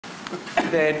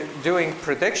then doing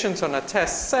predictions on a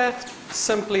test set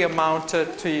simply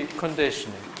amounted to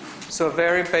conditioning. So a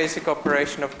very basic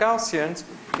operation of Gaussians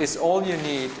is all you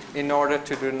need in order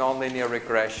to do nonlinear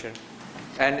regression.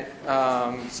 And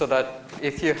so that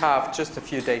if you have just a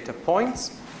few data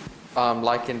points,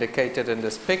 like indicated in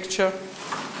this picture,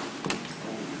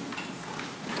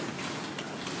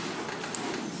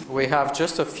 we have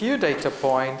just a few data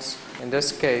points, in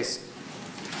this case,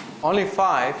 only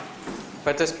 5,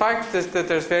 but despite that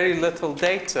there's very little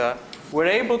data, we're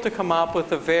able to come up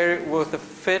with a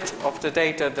fit of the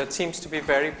data that seems to be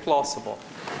very plausible.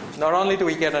 Not only do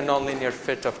we get a nonlinear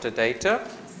fit of the data,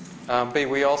 but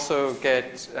we also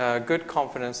get good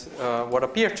confidence, what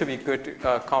appear to be good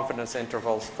confidence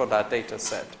intervals for that data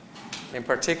set. In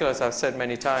particular, as I've said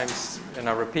many times, and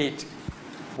I repeat,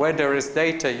 where there is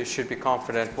data, you should be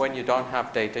confident. When you don't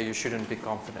have data, you shouldn't be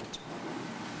confident.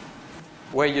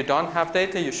 Where you don't have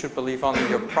data, you should believe only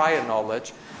your prior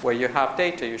knowledge. Where you have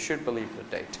data, you should believe the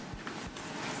data.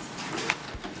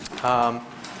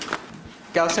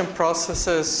 Gaussian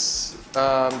processes,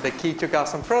 the key to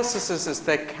Gaussian processes is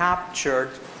they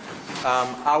captured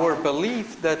our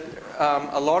belief that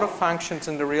a lot of functions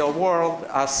in the real world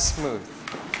are smooth.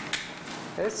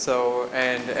 Okay, so,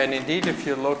 and indeed, if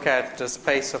you look at the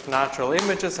space of natural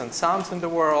images and sounds in the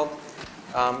world,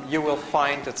 you will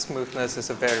find that smoothness is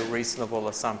a very reasonable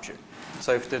assumption.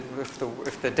 So if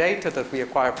the data that we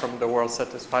acquire from the world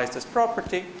satisfies this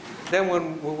property, then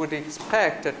we would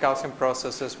expect that Gaussian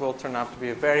processes will turn out to be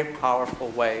a very powerful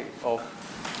way of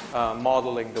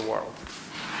modeling the world.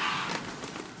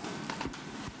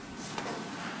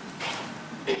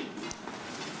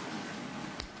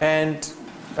 And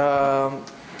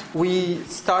we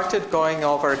started going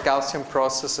over Gaussian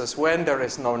processes when there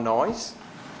is no noise.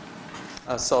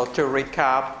 So to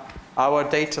recap, our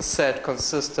data set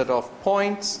consisted of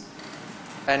points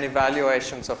and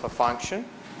evaluations of a function.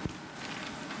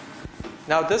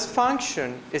 Now this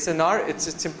function is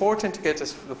it's important to get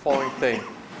the following thing.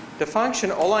 The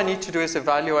function, all I need to do is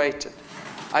evaluate it.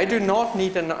 I do not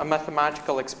need a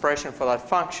mathematical expression for that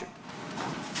function.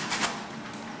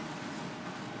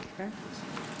 Okay.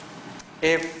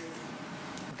 If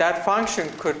that function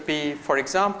could be, for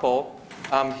example,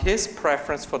 his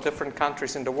preference for different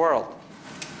countries in the world.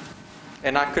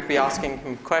 And I could be asking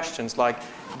him questions like,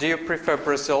 do you prefer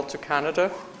Brazil to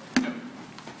Canada? No.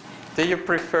 Do you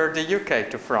prefer the UK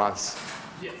to France?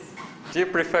 Yes. Do you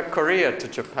prefer Korea to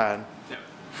Japan? No.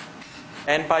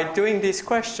 And by doing these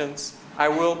questions, I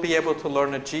will be able to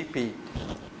learn a GP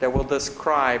that will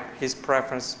describe his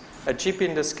preference. A GP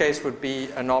in this case would be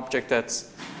an object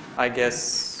that's, I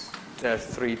guess,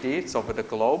 3D, it's over the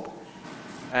globe.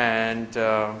 And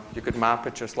you could map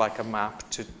it just like a map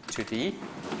to 2D.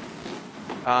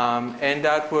 And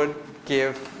that would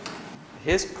give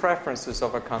his preferences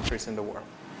over countries in the world.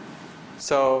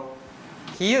 So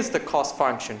he is the cost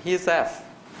function. He is f.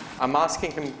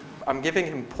 I'm giving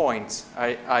him points.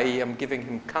 I am giving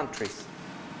him countries,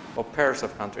 or pairs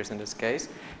of countries in this case.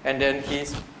 And then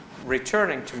he's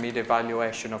returning to me the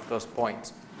evaluation of those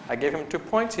points. I give him 2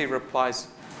 points. He replies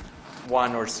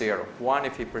 1 or 0. 1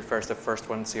 if he prefers the first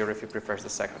one, 0 if he prefers the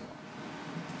second one.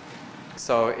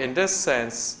 So in this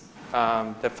sense,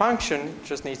 the function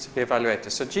just needs to be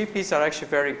evaluated. So GPs are actually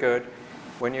very good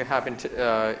when you have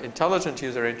intelligent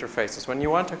user interfaces. When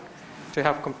you want to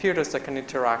have computers that can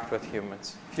interact with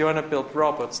humans. If you want to build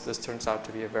robots, this turns out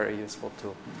to be a very useful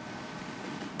tool.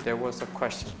 There was a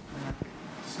question.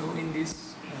 So in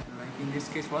this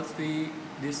case, what's the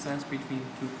distance between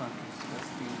two countries? That's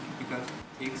the typical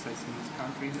X as in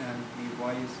countries, and the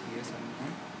Y is yes and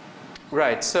no?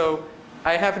 Right. So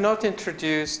I have not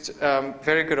introduced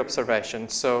very good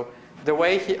observations. So the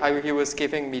way he was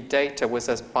giving me data was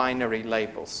as binary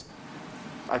labels.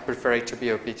 I prefer A to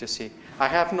B or B to C. I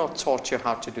have not taught you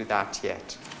how to do that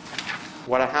yet.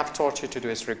 What I have taught you to do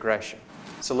is regression.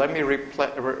 So let me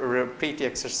repeat the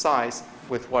exercise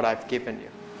with what I've given you.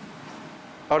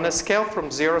 On a scale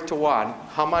from 0 to 1,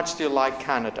 how much do you like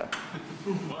Canada?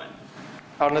 1.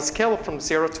 On a scale from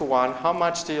 0 to 1, how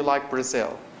much do you like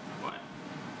Brazil? 1.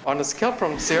 On a scale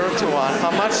from 0 to 1,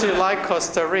 how much do you like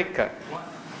Costa Rica?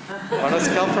 1. On a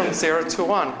scale from 0 to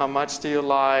 1, how much do you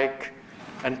like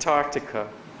Antarctica?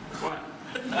 1.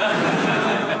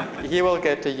 He will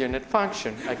get a unit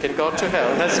function. I can go to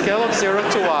hell. On a scale of 0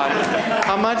 to 1,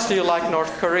 how much do you like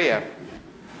North Korea?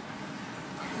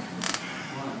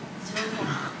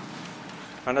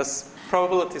 And it's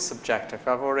probability subjective.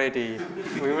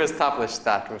 We've established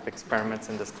that with experiments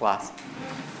in this class.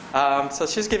 So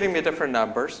she's giving me different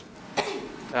numbers.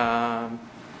 And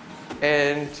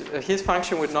his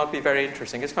function would not be very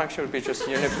interesting. His function would be just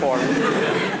uniform.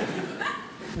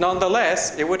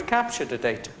 nonetheless, it would capture the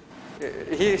data.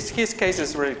 His case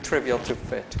is really trivial to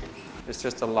fit. It's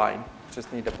just a line.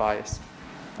 Just need a bias.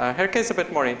 Her case is a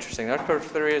bit more interesting. That curve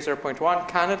 3 is 0.1.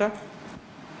 Canada?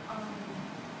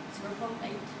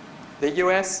 0.8. The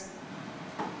US?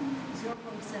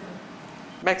 0.7.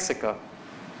 Mexico?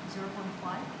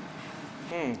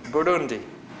 0.5. Burundi?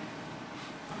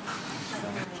 I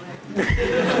don't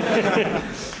know.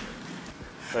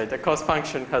 Right, the cost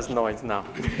function has noise now.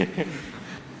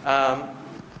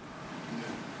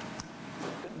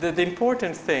 The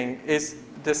important thing is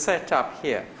the setup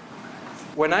here.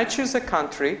 When I choose a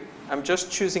country, I'm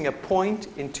just choosing a point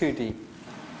in 2D.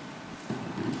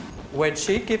 When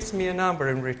she gives me a number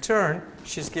in return,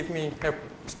 she's giving me her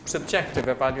subjective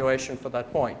evaluation for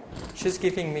that point. She's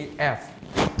giving me f.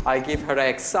 I give her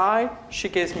xi, she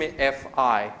gives me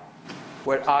fi,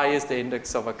 where I is the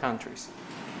index of a countries.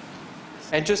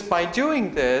 And just by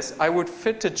doing this, I would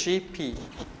fit a GP.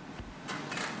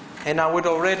 And I would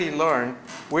already learn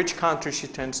which country she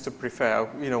tends to prefer,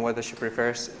 whether she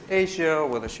prefers Asia, or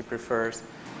whether she prefers,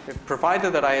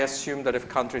 provided that I assume that if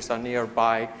countries are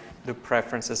nearby, the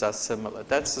preferences are similar.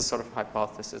 That's the sort of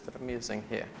hypothesis that I'm using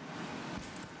here.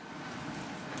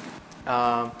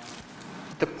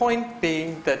 The point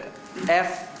being that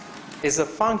f is a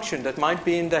function that might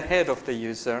be in the head of the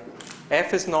user.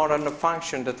 F is not a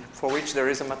function for which there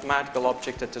is a mathematical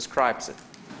object that describes it.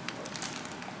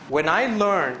 When I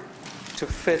learn to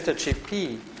fit a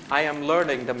GP, I am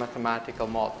learning the mathematical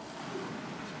model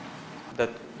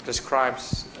that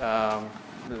describes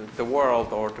the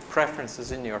world or the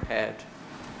preferences in your head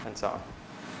and so on.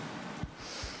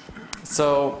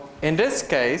 So in this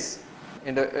case,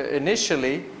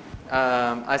 initially,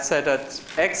 I said that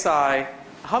xi,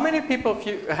 how many people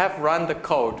have run the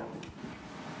code?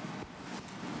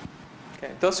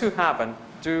 Okay. Those who haven't,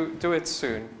 do it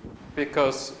soon,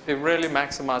 because it really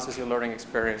maximizes your learning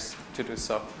experience to do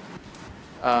so.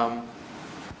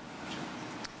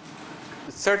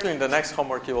 Certainly in the next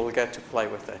homework you will get to play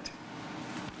with it.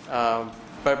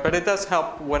 But it does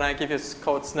help when I give you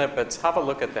code snippets. Have a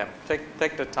look at them.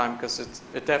 Take the time, because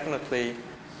it definitely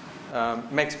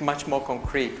makes much more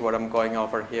concrete what I'm going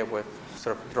over here with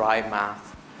sort of dry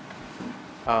math.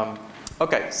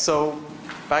 Okay, so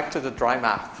back to the dry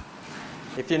math.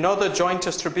 If you know the joint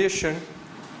distribution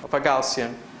of a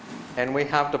Gaussian, and we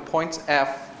have the points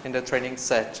f in the training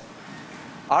set,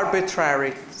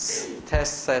 arbitrary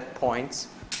test set points,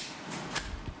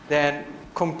 then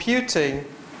computing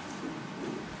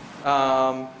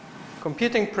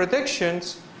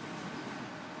predictions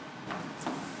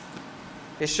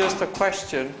is just a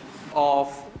question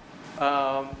of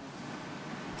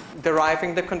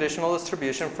deriving the conditional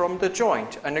distribution from the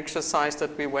joint, an exercise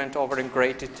that we went over in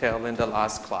great detail in the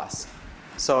last class.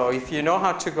 So if you know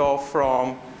how to go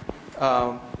from,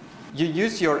 you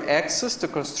use your x's to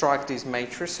construct these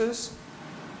matrices,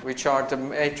 which are the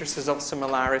matrices of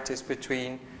similarities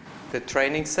between the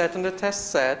training set and the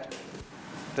test set,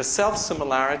 the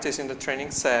self-similarities in the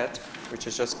training set, which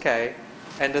is just k,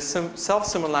 and the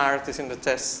self-similarities in the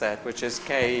test set, which is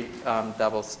k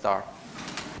double star.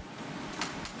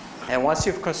 And once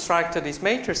you've constructed these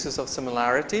matrices of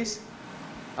similarities,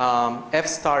 f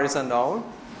star is unknown,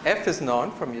 f is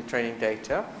known from your training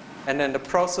data, and then the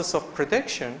process of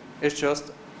prediction is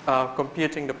just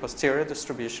computing the posterior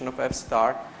distribution of f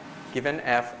star given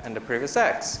f and the previous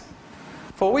x,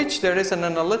 for which there is an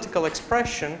analytical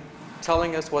expression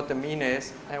telling us what the mean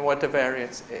is and what the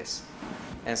variance is.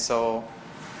 And so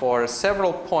for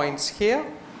several points here,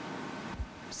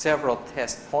 several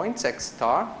test points, x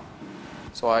star,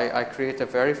 so I create a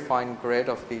very fine grid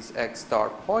of these x star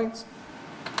points.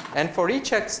 And for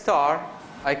each x star,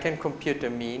 I can compute the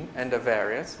mean and the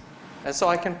variance. And so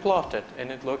I can plot it,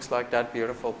 and it looks like that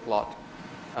beautiful plot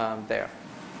there,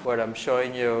 where I'm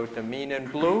showing you the mean in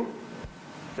blue.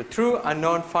 The true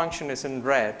unknown function is in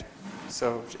red.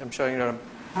 So I'm showing you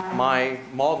that my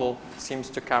model seems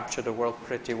to capture the world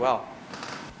pretty well.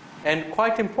 And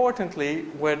quite importantly,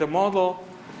 where the model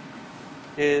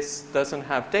doesn't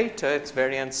have data, it's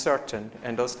very uncertain,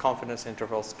 and those confidence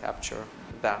intervals capture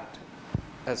that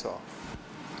as well.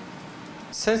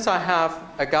 Since I have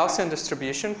a Gaussian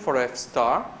distribution for f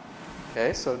star,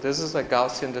 okay, so this is a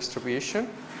Gaussian distribution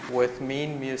with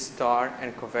mean mu star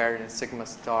and covariance sigma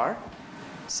star.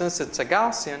 Since it's a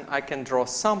Gaussian, I can draw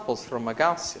samples from a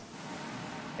Gaussian.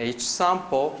 Each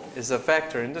sample is a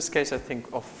vector, in this case I think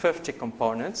of 50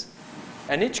 components,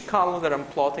 and each column that I'm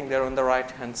plotting there on the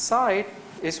right-hand side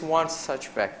is one such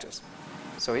vector.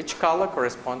 So each color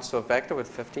corresponds to a vector with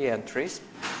 50 entries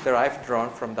that I've drawn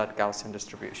from that Gaussian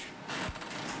distribution.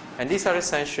 And these are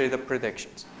essentially the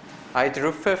predictions. I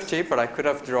drew 50, but I could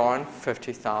have drawn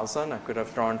 50,000. I could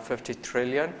have drawn 50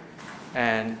 trillion.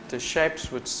 And the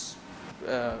shapes would,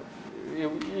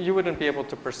 you wouldn't be able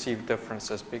to perceive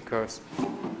differences because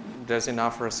there's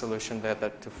enough resolution there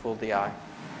to fool the eye.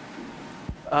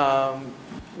 I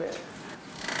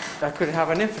could have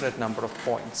an infinite number of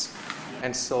points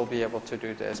and still be able to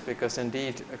do this because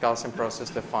indeed a Gaussian process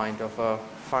is defined of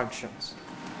functions.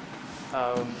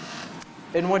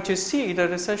 And what you see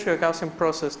that essentially a Gaussian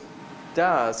process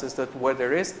does is that where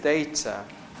there is data,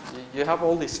 you have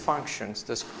all these functions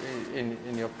in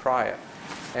your prior.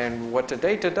 And what the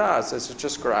data does is it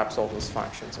just grabs all those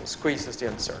functions and squeezes the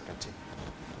uncertainty.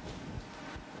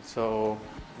 So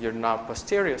your now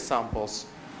posterior samples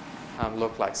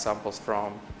look like samples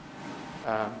from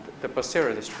the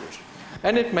posterior distribution.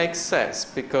 And it makes sense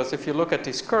because if you look at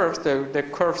these curves, they're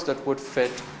curves that would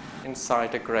fit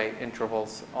inside the gray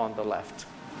intervals on the left.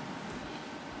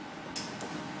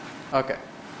 Okay.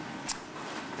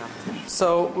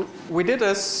 So we did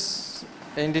this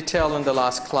in detail in the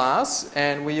last class,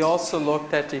 and we also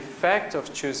looked at the effect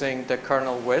of choosing the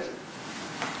kernel width.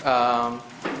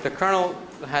 The kernel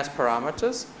has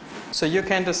parameters, so you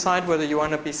can decide whether you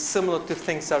want to be similar to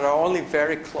things that are only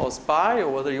very close by, or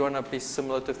whether you want to be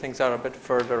similar to things that are a bit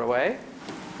further away.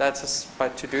 But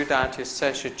to do that, you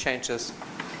essentially change this,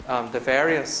 the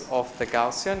variance of the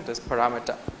Gaussian, this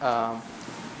parameter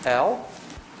L.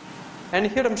 And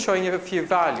here I'm showing you a few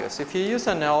values. If you use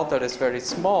an L that is very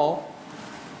small,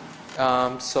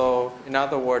 so in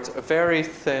other words, a very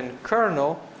thin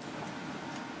kernel,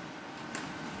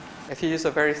 if you use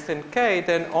a very thin K,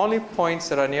 then only points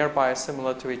that are nearby are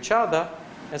similar to each other,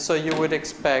 and so you would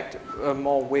expect a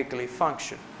more wiggly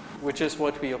function, which is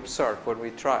what we observed when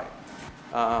we tried.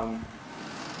 On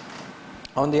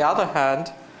the other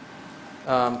hand,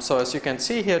 so as you can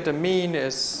see here, the mean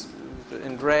is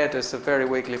in red is a very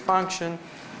wiggly function,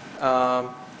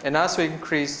 and as we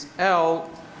increase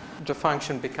L, the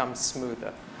function becomes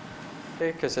smoother,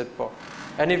 okay? Because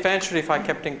and eventually, if I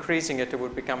kept increasing it, it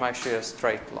would become actually a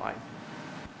straight line.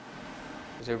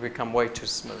 It would become way too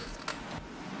smooth.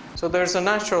 So there's a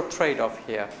natural trade-off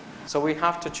here. So we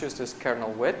have to choose this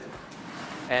kernel width,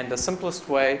 and the simplest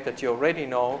way that you already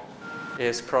know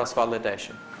is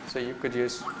cross-validation. So you could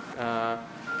use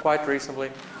quite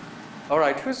reasonably. All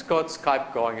right, who's got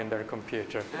Skype going in their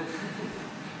computer?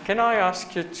 Can I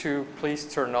ask you to please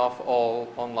turn off all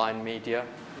online media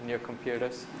in your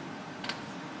computers?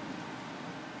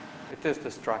 It is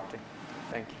distracting.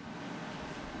 Thank you.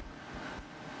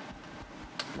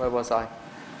 Where was I?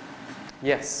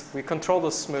 Yes, we control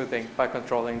the smoothing by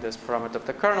controlling this parameter of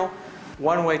the kernel.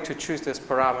 One way to choose this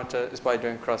parameter is by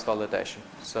doing cross-validation.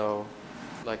 So,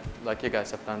 like you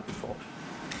guys have done before.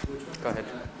 Go ahead.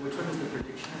 Which one is the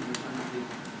prediction and which one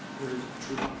is the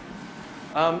true function?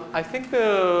 I think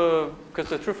because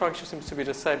the true function seems to be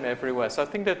the same everywhere. So I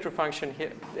think the true function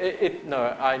here,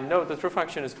 I know the true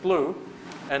function is blue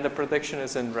and the prediction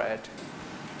is in red.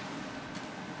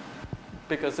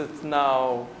 Because it's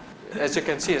now, as you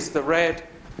can see, it's the red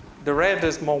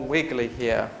is more wiggly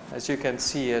here. As you can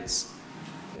see, it's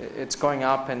going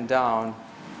up and down,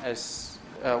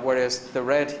 whereas the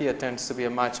red here tends to be a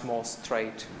much more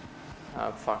straight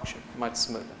function, much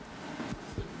smoother.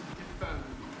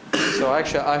 So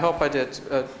actually, I hope I did,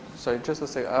 sorry, just a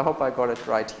second, I hope I got it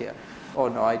right here. Oh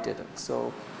no, I didn't.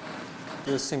 So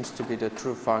this seems to be the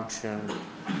true function.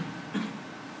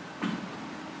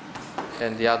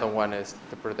 And the other one is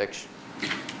the prediction.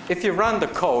 If you run the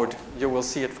code, you will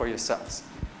see it for yourselves.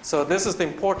 So this is the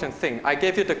important thing. I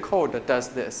gave you the code that does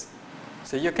this.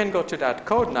 So you can go to that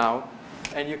code now,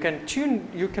 and you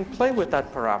can play with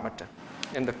that parameter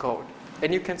in the code,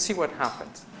 and you can see what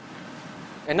happens.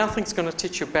 And nothing's going to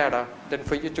teach you better than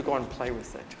for you to go and play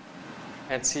with it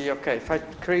and see, okay, if I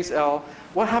increase L,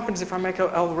 what happens if I make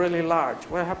L really large?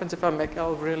 What happens if I make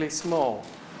L really small?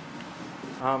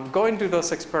 Go and do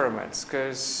those experiments,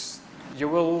 because you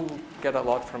will get a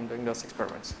lot from doing those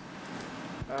experiments.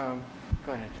 Go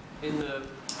ahead. In the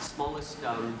smallest,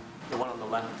 the one on the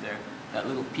left there, that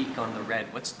little peak on the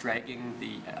red, what's dragging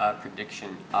the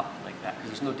prediction up like that?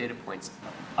 Because there's no data points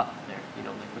up there, you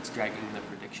know, like what's dragging the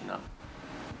prediction up?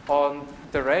 On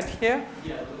the red here?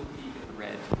 Yeah, the little peak of the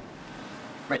red.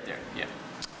 Right there, yeah.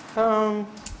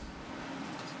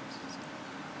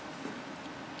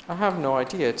 I have no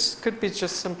idea. It could be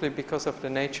just simply because of the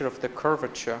nature of the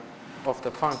curvature of the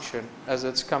function. As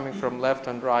it's coming from left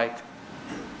and right,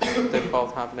 they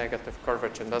both have negative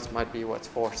curvature, and that might be what's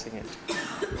forcing it.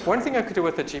 One thing I could do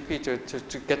with the GP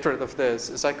to get rid of this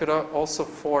is I could also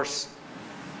force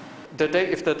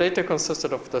if the data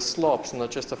consisted of the slopes,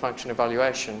 not just the function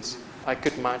evaluations, I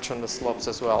could match on the slopes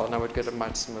as well, and I would get it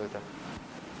much smoother.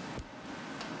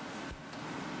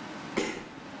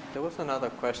 There was another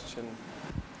question.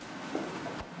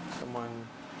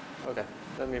 Okay,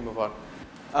 let me move on.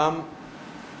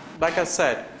 Like I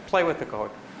said, play with the code,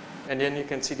 and then you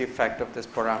can see the effect of this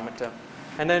parameter.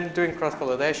 And then doing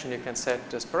cross-validation, you can set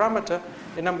this parameter,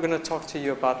 and I'm going to talk to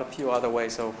you about a few other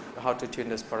ways of how to tune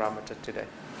this parameter today.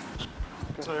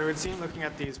 So it would seem, looking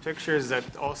at these pictures,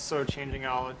 that also changing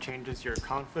L changes your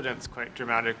confidence quite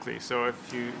dramatically. So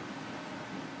if you,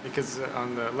 because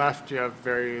on the left you have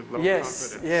very low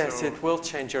confidence. Yes, so it will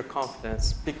change your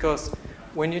confidence, because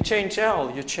when you change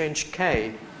L, you change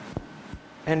K,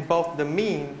 and both the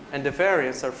mean and the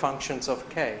variance are functions of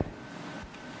K.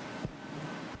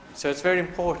 So it's very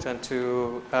important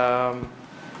to,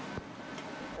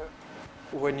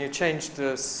 when you change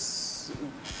this,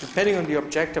 depending on the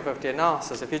objective of the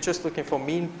analysis, if you're just looking for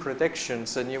mean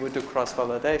predictions, then you would do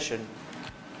cross-validation.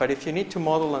 But if you need to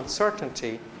model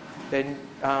uncertainty, then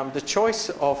the choice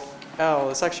of L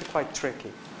is actually quite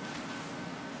tricky.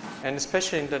 And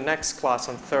especially in the next class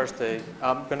on Thursday,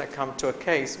 I'm going to come to a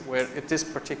case where it is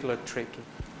particularly tricky.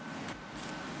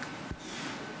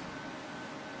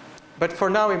 But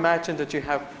for now, imagine that you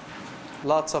have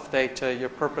lots of data, your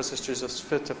purpose is to just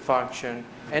fit a function,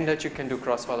 and that you can do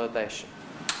cross-validation,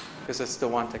 because it's the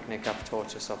one technique I've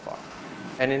taught you so far.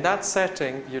 And in that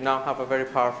setting, you now have a very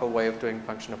powerful way of doing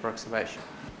function approximation.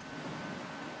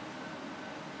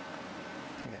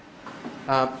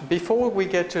 Okay. Before we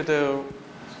get to the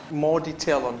more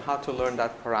detail on how to learn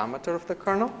that parameter of the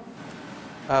kernel,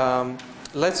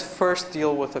 let's first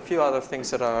deal with a few other things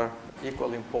that are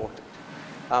equally important.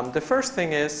 The first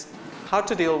thing is how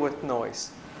to deal with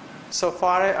noise. So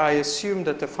far, I assumed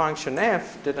that the function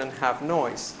f didn't have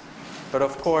noise. But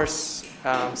of course,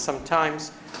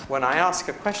 sometimes when I ask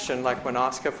a question, like when I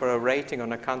ask her for a rating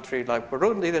on a country like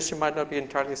Burundi, that she might not be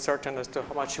entirely certain as to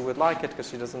how much she would like it, because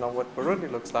she doesn't know what Burundi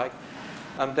looks like,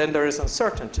 then there is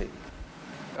uncertainty.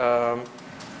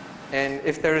 And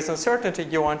if there is uncertainty,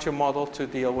 you want your model to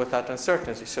deal with that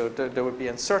uncertainty. So there would be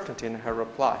uncertainty in her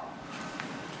reply.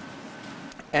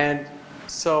 And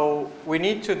so we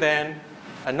need to then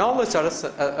acknowledge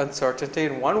that uncertainty,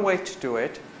 and one way to do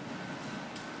it,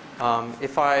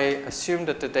 if I assume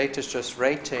that the data is just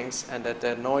ratings and that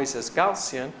the noise is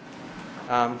Gaussian,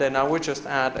 then I would just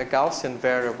add a Gaussian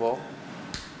variable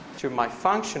to my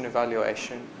function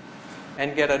evaluation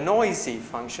and get a noisy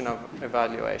function of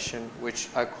evaluation, which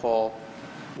I call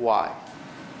y.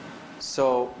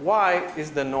 So y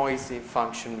is the noisy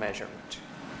function measurement.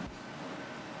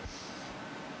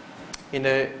 In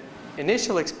the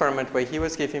initial experiment where he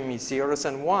was giving me zeros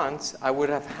and ones, I would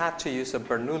have had to use a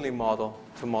Bernoulli model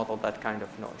to model that kind of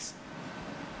noise.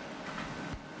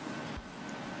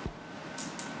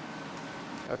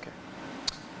 Okay.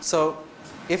 So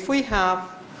if we have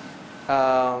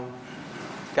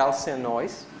Gaussian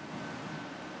noise,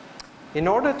 in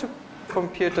order to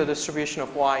compute the distribution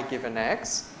of y given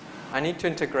x, I need to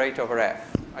integrate over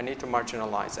f. I need to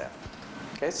marginalize f.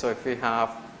 Okay, so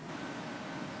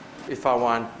if I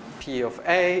want P of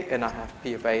A and I have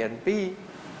P of A and B,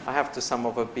 I have to sum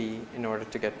over B in order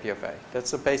to get P of A.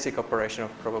 That's a basic operation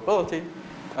of probability.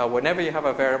 Whenever you have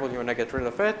a variable you want to get rid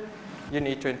of it, you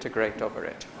need to integrate over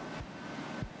it.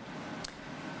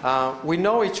 We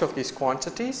know each of these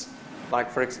quantities. Like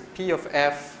for example, P of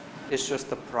F is just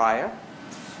the prior,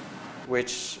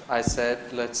 which I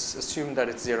said, let's assume that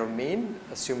it's zero mean,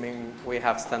 assuming we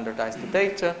have standardized the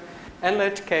data, and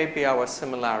let K be our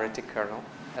similarity kernel,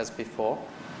 as before.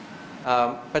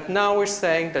 But now we're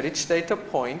saying that each data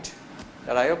point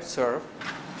that I observe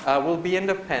will be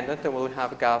independent and will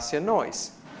have Gaussian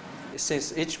noise.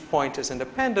 Since each point is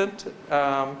independent,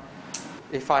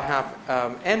 if I have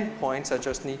n points, I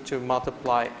just need to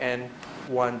multiply n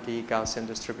 1D Gaussian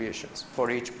distributions for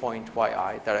each point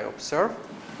yi that I observe.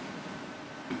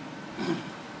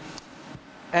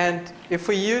 And if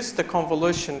we use the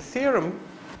convolution theorem,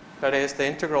 that is the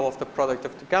integral of the product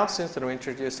of the Gaussians that we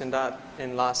introduced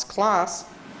in last class,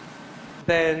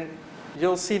 then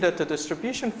you'll see that the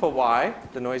distribution for y,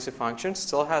 the noisy function,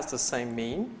 still has the same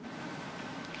mean,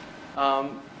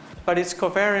 but its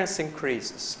covariance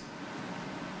increases.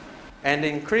 And the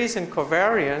increase in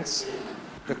covariance,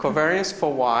 the covariance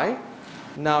for y,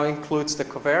 now includes the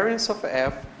covariance of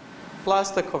f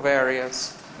plus the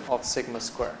covariance of sigma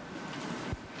squared.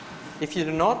 If you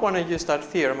do not want to use that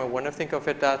theorem and want to think of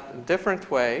it that different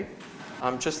way,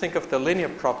 just think of the linear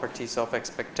properties of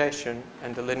expectation,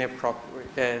 and the linear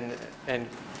and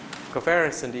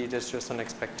covariance indeed is just an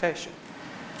expectation.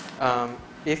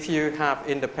 If you have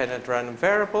independent random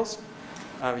variables,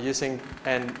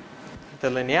 the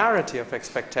linearity of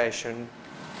expectation,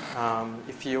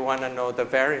 if you want to know the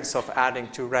variance of adding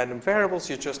two random variables,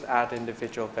 you just add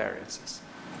individual variances.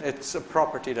 It's a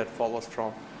property that follows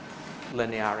from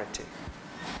linearity.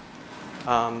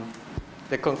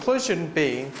 The conclusion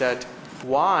being that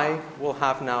y will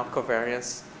have now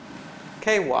covariance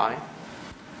ky.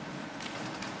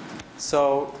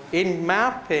 So in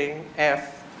mapping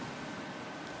f,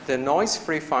 the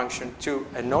noise-free function, to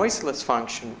a noiseless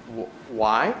function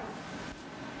y,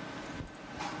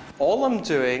 all I'm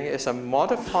doing is I'm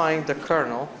modifying the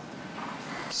kernel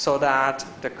so that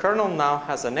the kernel now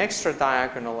has an extra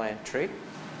diagonal entry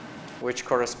which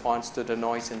corresponds to the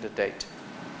noise in the data.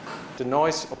 The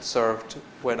noise observed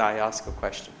when I ask a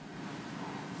question.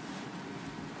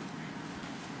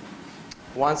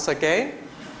 Once again,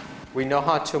 we know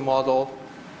how to model.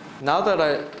 Now that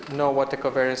I know what the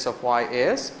covariance of y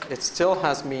is, it still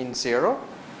has mean 0,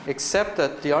 except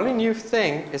that the only new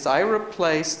thing is I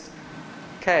replaced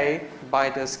k by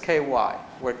this ky,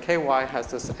 where ky has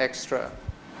this extra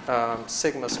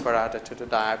sigma square added to the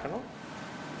diagonal.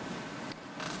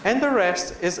 And the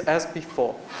rest is as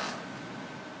before.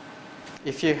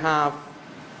 If you have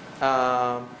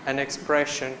an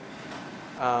expression,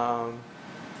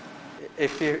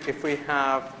 if we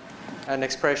have an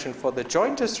expression for the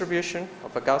joint distribution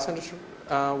of a Gaussian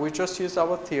distribution, we just use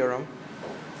our theorem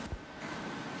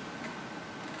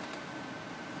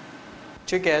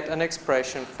to get an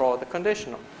expression for the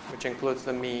conditional, which includes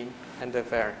the mean and the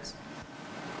variance.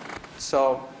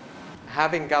 So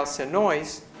having Gaussian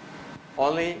noise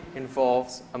only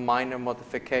involves a minor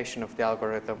modification of the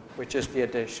algorithm, which is the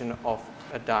addition of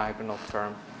a diagonal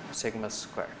term, sigma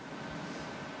squared.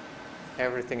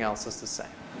 Everything else is the same.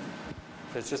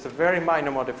 So it's just a very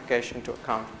minor modification to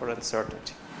account for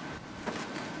uncertainty.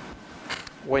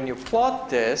 When you plot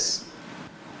this,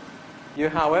 you,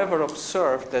 however,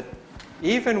 observe that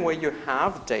even where you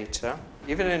have data,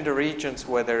 even in the regions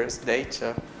where there is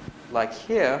data, like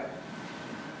here,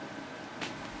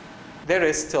 there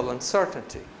is still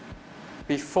uncertainty.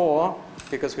 Before,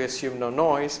 because we assume no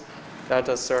noise, that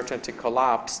uncertainty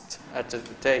collapsed at the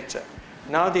data.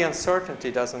 Now the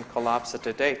uncertainty doesn't collapse at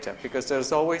the data, because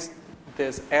there's always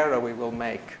this error we will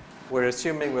make. We're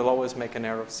assuming we'll always make an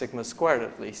error of sigma squared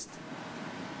at least,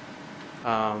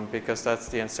 because that's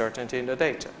the uncertainty in the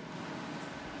data.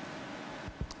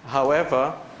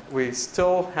 However, we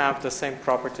still have the same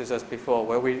properties as before.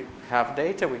 Where we have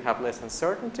data, we have less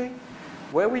uncertainty.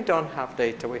 Where we don't have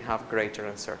data, we have greater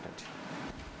uncertainty.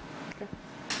 Okay.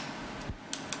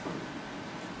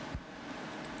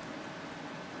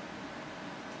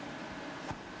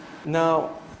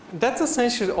 Now, that's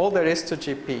essentially all there is to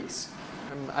GPs.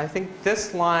 I think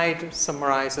this slide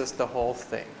summarizes the whole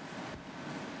thing.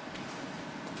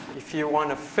 If you want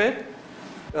to fit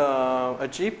a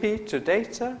GP to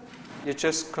data, you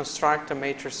just construct a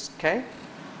matrix K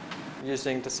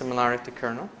using the similarity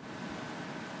kernel.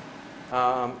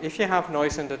 If you have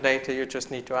noise in the data, you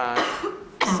just need to add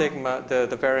sigma,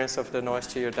 the variance of the noise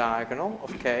to your diagonal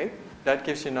of K. That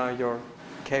gives you now your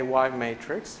KY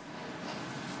matrix.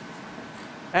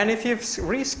 And if you've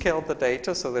rescaled the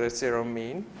data so that it's zero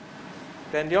mean,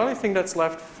 then the only thing that's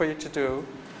left for you to do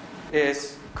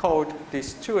is code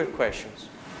these two equations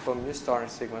for mu star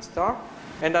and sigma star,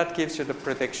 and that gives you the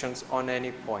predictions on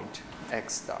any point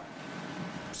x star.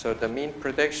 So the mean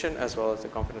prediction as well as the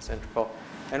confidence interval,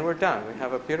 and we're done. We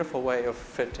have a beautiful way of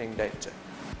fitting data.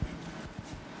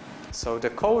 So the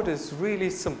code is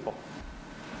really simple.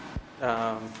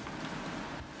 How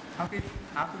could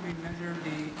we measure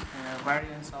the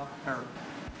variance of error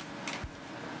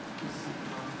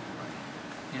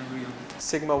in real?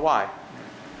 Sigma y.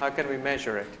 How can we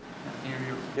measure it? In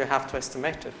real. You have to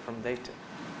estimate it from data.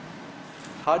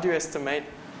 How do you estimate?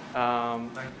 Like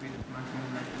with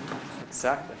maximum likelihood.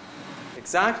 Exactly.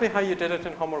 Exactly how you did it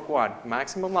in homework 1.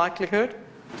 Maximum likelihood,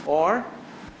 or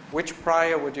which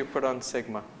prior would you put on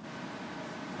sigma?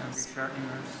 Inverse.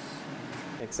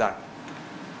 Exactly.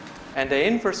 And the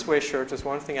inverse Wishart is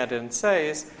one thing I didn't say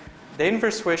is the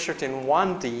inverse Wishart in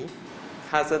 1D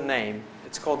has a name.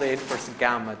 It's called the inverse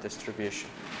gamma distribution.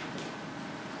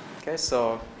 Okay,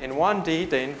 so in 1D,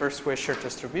 the inverse Wishart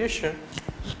distribution,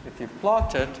 if you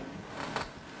plot it,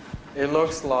 it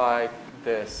looks like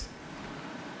this.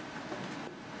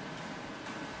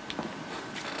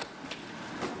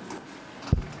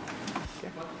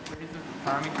 But there is a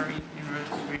parameter in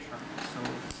inverse Wishart. So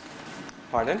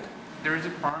Pardon? there is a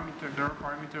parameter. There are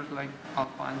parameters like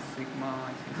alpha and sigma.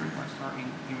 I think sigma star in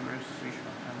inverse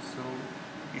Wishart, and so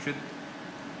you should.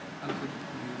 How could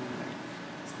you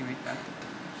estimate that?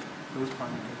 Those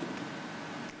parameters.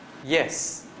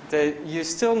 Yes. you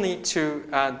still need to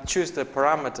choose the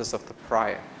parameters of the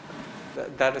prior.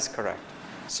 That is correct.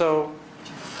 So,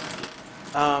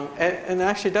 and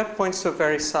actually that points to a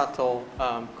very subtle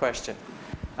question.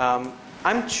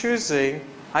 I'm choosing,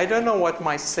 I don't know what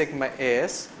my sigma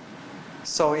is,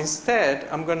 so instead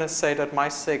I'm going to say that my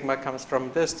sigma comes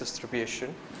from this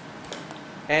distribution.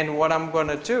 And what I'm going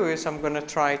to do is I'm going to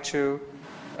try to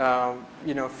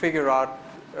figure out,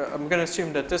 I'm going to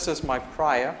assume that this is my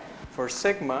prior for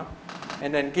sigma,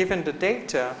 and then given the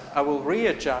data, I will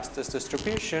readjust this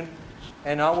distribution,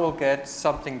 and I will get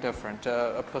something different,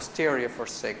 a posterior for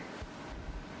sigma,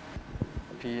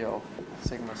 PL,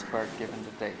 sigma squared given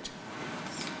the data.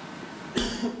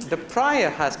 The prior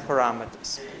has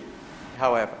parameters,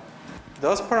 however.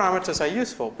 Those parameters are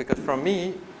useful because for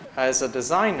me, as a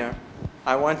designer,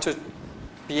 I want to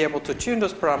be able to tune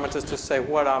those parameters to say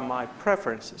what are my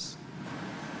preferences.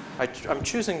 I'm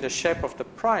choosing the shape of the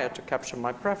prior to capture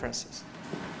my preferences.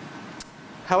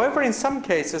 However, in some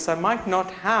cases, I might not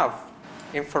have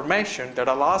information that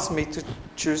allows me to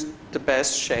choose the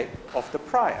best shape of the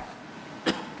prior.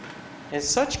 In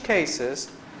such cases,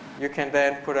 you can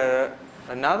then put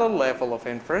another level of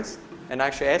inference and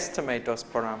actually estimate those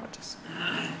parameters.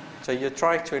 So you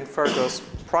try to infer those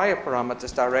prior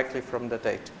parameters directly from the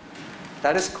data.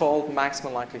 That is called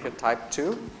maximum likelihood type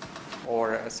 2,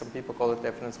 or some people call it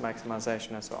definite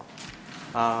maximization as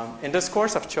well. In this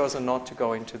course, I've chosen not to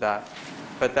go into that,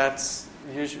 but that's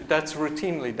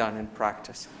routinely done in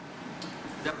practice.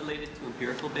 Is that related to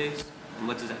empirical Bayes? And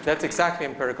what does that? That's exactly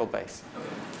empirical Bayes. Okay.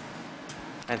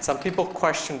 And some people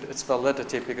questioned its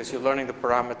validity because you're learning the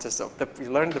parameters of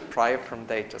you learn the prior from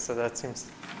data, so that seems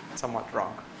somewhat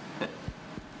wrong.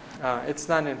 It's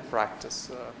done in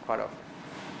practice quite often.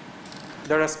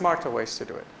 There are smarter ways to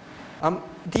do it.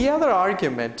 The other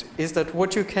argument is that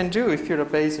what you can do if you're a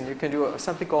Bayesian, you can do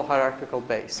something called hierarchical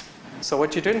Bayes. So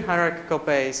what you do in hierarchical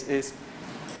Bayes is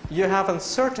you have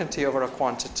uncertainty over a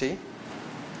quantity.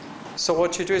 So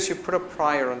what you do is you put a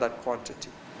prior on that quantity.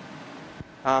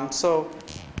 So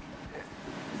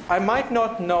I might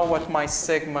not know what my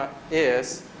sigma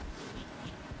is.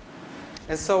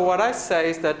 And so what I say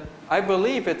is that I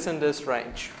believe it's in this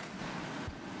range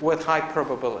with high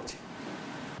probability.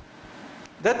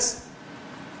 That's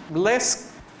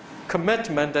less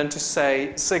commitment than to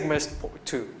say sigma is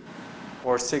 2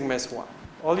 or sigma is 1.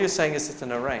 All you're saying is it's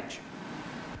in a range.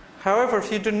 However,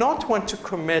 if you do not want to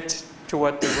commit to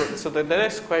what so the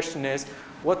next question is,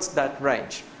 what's that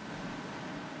range?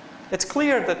 It's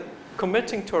clear that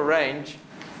committing to a range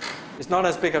is not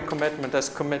as big a commitment as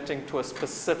committing to a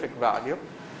specific value.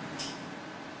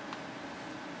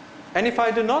 And if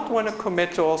I do not want to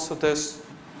commit to also this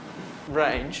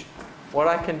range, what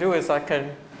I can do is I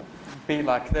can be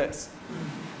like this.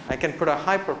 I can put a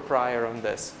hyperprior on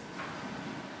this.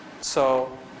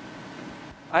 So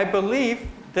I believe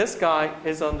this guy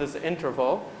is on this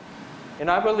interval, and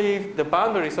I believe the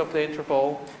boundaries of the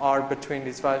interval are between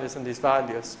these values and these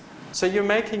values. So you're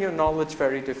making your knowledge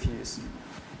very diffuse.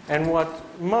 And what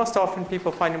most often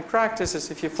people find in practice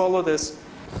is if you follow this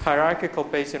hierarchical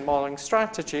Bayesian modeling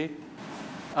strategy,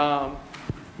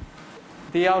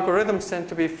 the algorithms tend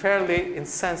to be fairly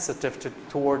insensitive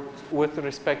with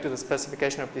respect to the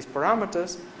specification of these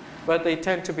parameters, but they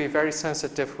tend to be very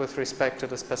sensitive with respect to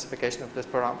the specification of this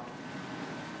parameter.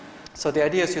 So the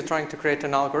idea is you're trying to create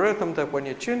an algorithm that when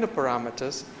you tune the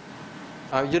parameters,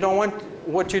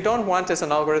 what you don't want is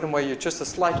an algorithm where you just a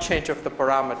slight change of the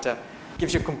parameter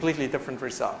gives you completely different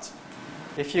results.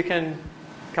 If you can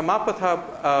come up with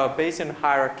a Bayesian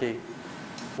hierarchy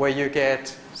where you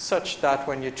get such that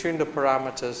when you tune the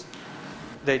parameters,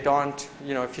 they don't,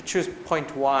 if you choose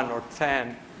 0.1 or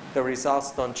 10, the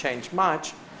results don't change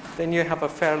much, then you have a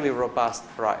fairly robust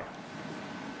prior.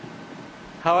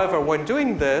 However, when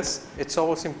doing this, it's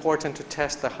always important to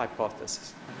test the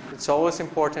hypothesis. It's always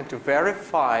important to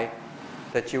verify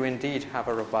that you indeed have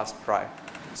a robust prior.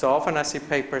 So often I see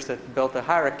papers that build a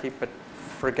hierarchy but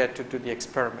forget to do the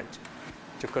experiment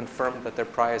to confirm that their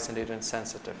prior is indeed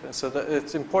insensitive. And so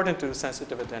it's important to do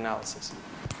sensitivity analysis.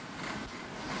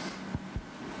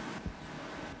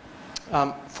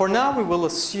 For now, we will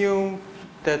assume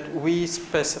that we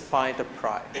specify the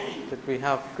prior, that we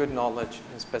have good knowledge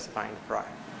in specifying the prior.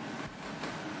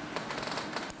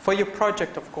 For your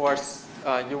project, of course,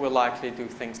 you will likely do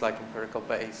things like empirical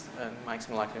Bayes and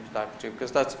maximum likelihood type 2,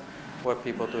 because that's what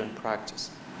people do in practice.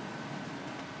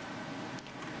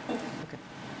 Okay.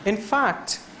 In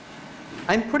fact,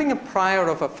 I'm putting a prior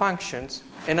of a functions,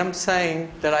 and I'm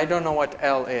saying that I don't know what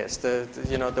L is,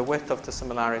 the width of the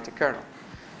similarity kernel.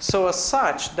 So as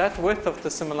such, that width of the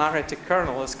similarity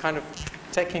kernel is kind of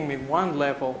taking me one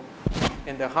level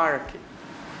in the hierarchy.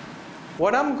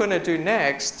 What I'm going to do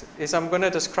next is I'm going to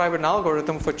describe an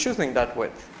algorithm for choosing that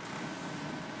width.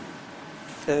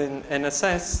 In a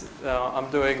sense, I'm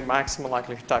doing maximum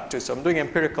likelihood type 2, so I'm doing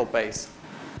empirical base.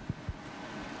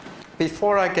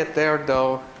 Before I get there,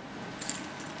 though,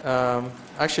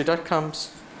 actually that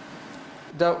comes...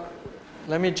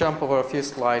 let me jump over a few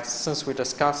slides. Since we're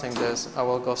discussing this, I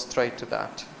will go straight to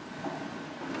that.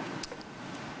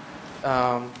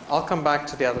 I'll come back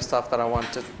to the other stuff that I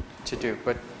wanted to do,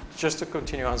 but just to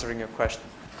continue answering your question.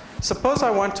 Suppose I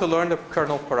want to learn the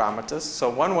kernel parameters. So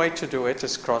one way to do it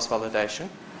is cross-validation.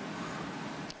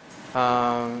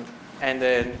 And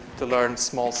then to learn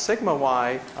small sigma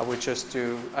y,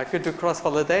 I could do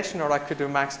cross-validation, or I could do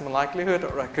maximum likelihood,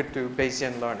 or I could do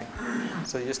Bayesian learning.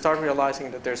 So you start realizing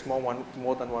that there's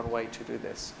more than one way to do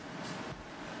this.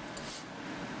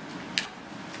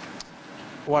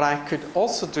 What I could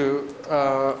also do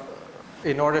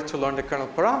in order to learn the kernel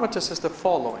parameters is the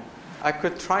following. I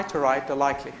could try to write the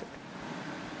likelihood.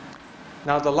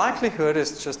 Now the likelihood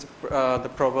is just the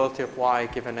probability of y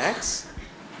given x.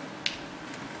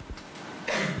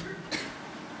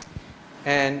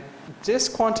 And this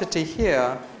quantity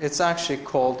here, it's actually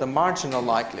called the marginal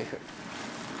likelihood.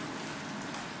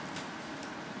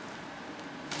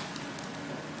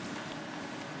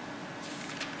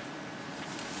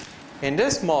 In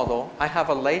this model, I have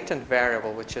a latent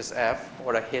variable, which is f,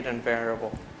 or a hidden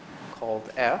variable called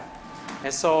f.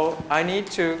 And so I need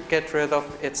to get rid of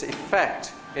its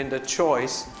effect in the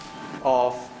choice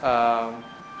of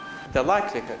the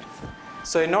likelihood.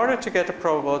 So in order to get the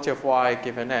probability of y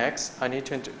given x, I need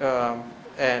to,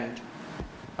 and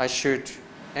I should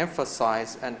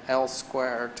emphasize an L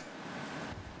squared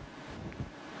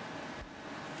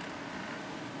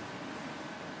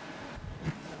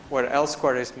where L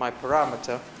squared is my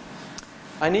parameter.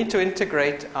 I need to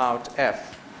integrate out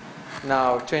f.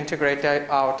 Now, to integrate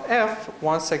out f,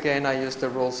 once again, I use the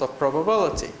rules of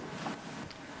probability.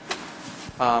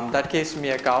 That gives me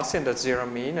a Gaussian, that's zero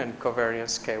mean, and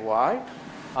covariance ky.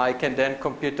 I can then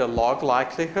compute the log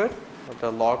likelihood, or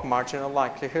the log marginal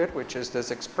likelihood, which is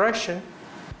this expression.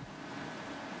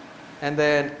 And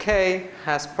then k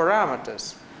has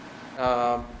parameters.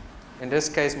 In this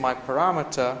case, my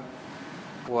parameter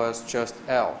was just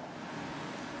L.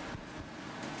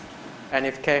 And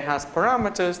if k has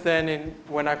parameters, then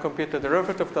when I compute the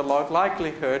derivative of the log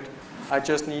likelihood, I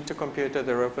just need to compute the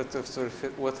derivatives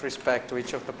with respect to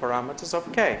each of the parameters of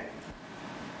k.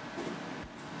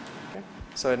 Okay?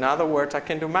 So in other words, I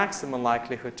can do maximum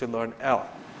likelihood to learn L,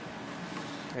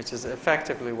 which is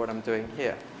effectively what I'm doing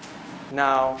here.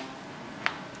 Now,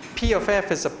 P of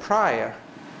f is a prior,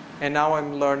 and now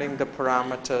I'm learning the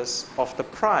parameters of the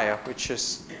prior, which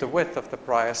is the width of the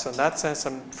prior. So in that sense,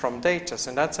 I'm from data. So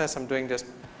in that sense, I'm doing this.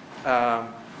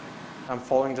 I'm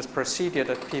following this procedure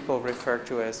that people refer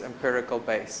to as empirical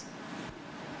base.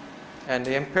 And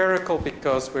the empirical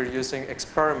because we're using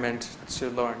experiment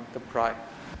to learn the prior.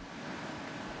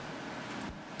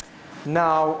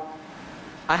 Now,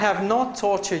 I have not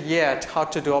taught you yet how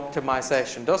to do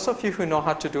optimization. Those of you who know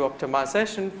how to do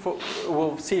optimization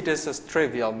will see this as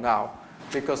trivial now,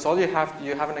 because all you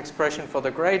have an expression for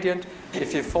the gradient.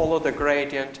 If you follow the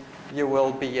gradient, you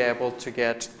will be able to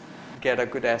get a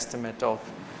good estimate of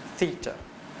theta.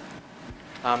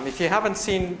 If you haven't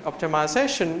seen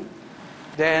optimization,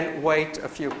 then wait a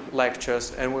few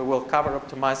lectures and we will cover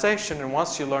optimization. And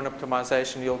once you learn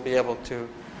optimization, you'll be able to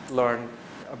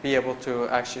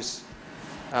actually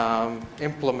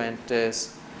implement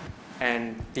this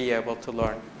and be able to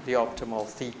learn the optimal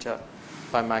theta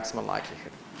by maximum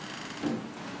likelihood.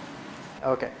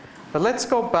 Okay, but let's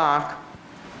go back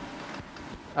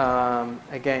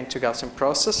again to Gaussian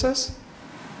processes.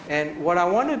 And what I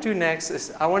want to do next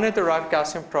is I want to derive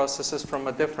Gaussian processes from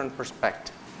a different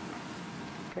perspective.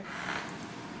 Okay?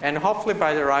 And hopefully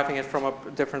by deriving it from a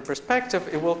different perspective,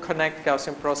 it will connect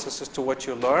Gaussian processes to what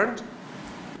you learned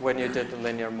when you did the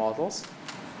linear models.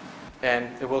 And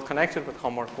it will connect it with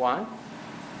homework 1.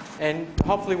 And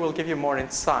hopefully will give you more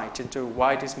insight into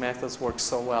why these methods work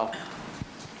so well.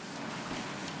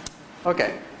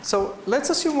 Okay, so let's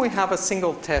assume we have a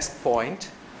single test point,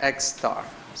 x star.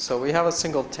 So we have a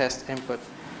single test input,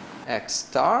 x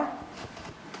star.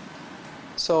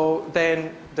 So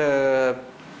then the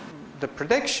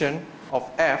prediction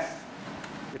of f,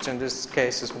 which in this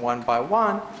case is 1 by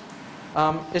 1,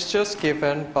 is just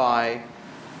given by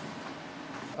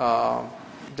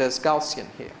this Gaussian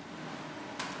here,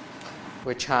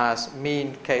 which has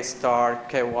mean k star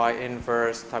ky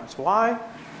inverse times y,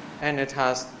 and it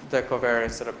has the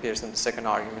covariance that appears in the second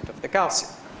argument of the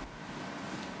Gaussian.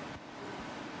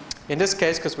 In this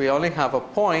case, because we only have a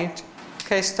point,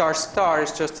 k star star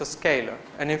is just a scalar.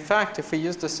 And in fact, if we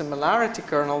use the similarity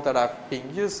kernel that I've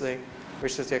been using,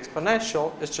 which is the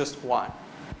exponential, it's just 1.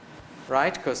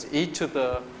 Right? Because e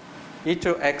to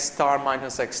x star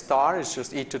minus x star is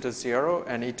just e to the 0,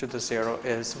 and e to the 0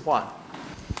 is 1.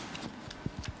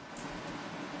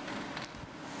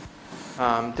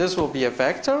 This will be a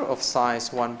vector of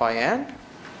size 1 by n,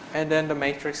 and then the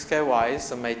matrix ky is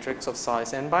a matrix of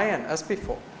size n by n, as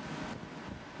before.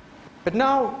 But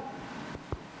now,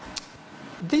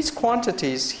 these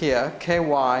quantities here, ky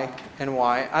and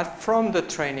y, are from the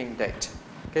training data.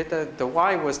 Okay, the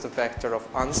y was the vector of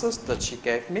answers that she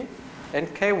gave me,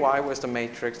 and ky was the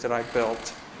matrix that I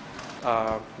built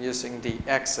using the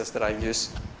x's that I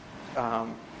used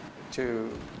to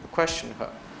question her.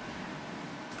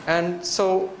 And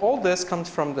so all this comes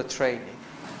from the training.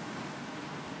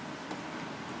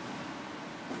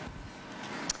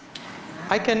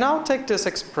 I can now take this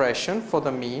expression for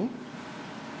the mean,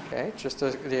 okay, just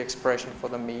the expression for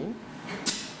the mean.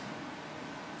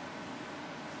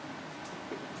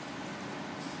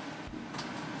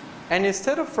 And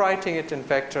instead of writing it in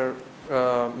vector,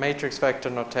 matrix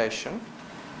vector notation,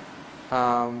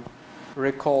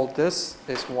 recall this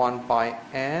is 1 by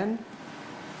n.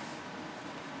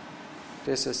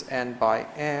 This is n by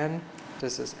n.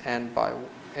 This is n by,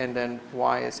 and then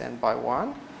y is n by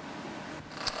 1.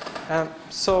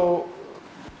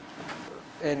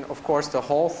 And of course, the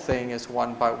whole thing is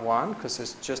 1 by 1 because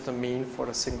it's just a mean for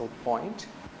a single point.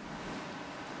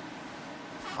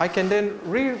 I can then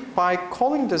by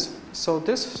calling this, so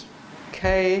this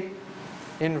k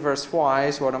inverse y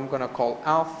is what I'm going to call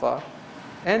alpha,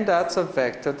 and that's a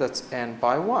vector that's n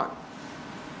by 1.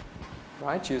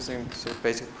 Right, using the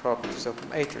basic properties of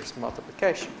matrix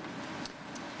multiplication.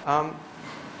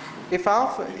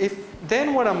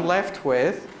 Then what I'm left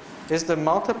with is the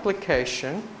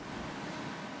multiplication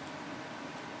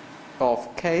of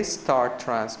k star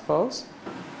transpose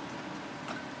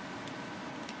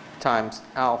times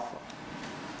alpha.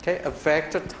 Okay, a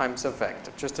vector times a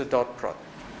vector, just a dot product.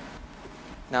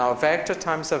 Now a vector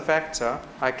times a vector,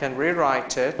 I can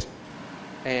rewrite it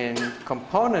in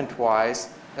component-wise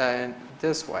and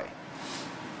this way.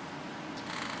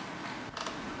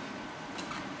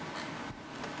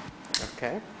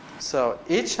 Okay, so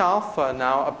each alpha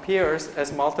now appears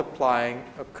as multiplying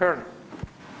a kernel.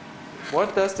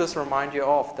 What does this remind you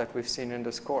of that we've seen in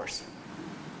this course?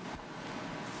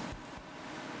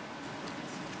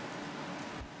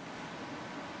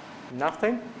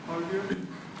 Nothing? RBF.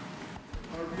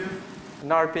 An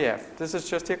RBF. This is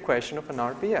just the equation of an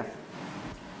RBF.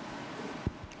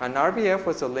 An RBF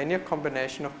was a linear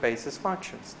combination of basis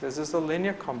functions. This is a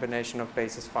linear combination of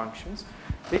basis functions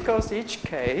because each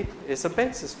k is a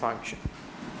basis function.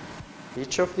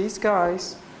 Each of these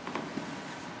guys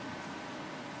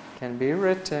can be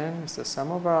written as the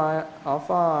sum of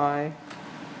I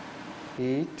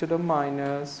e to the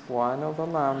minus 1 over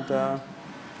lambda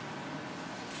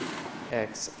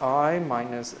xi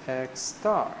minus x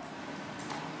star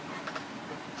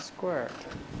squared.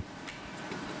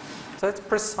 So that's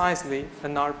precisely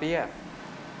an RBF.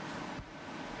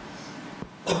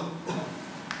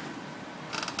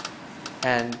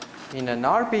 And in an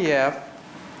RBF,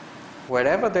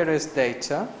 wherever there is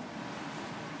data,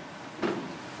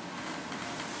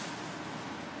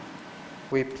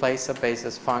 we place a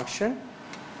basis function.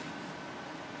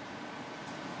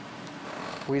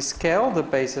 We scale the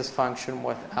basis function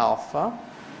with alpha.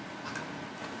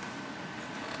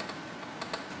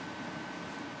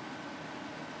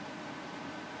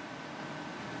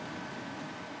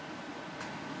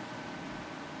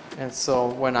 And so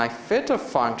when I fit a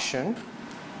function,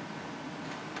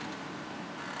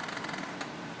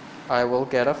 I will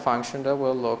get a function that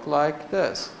will look like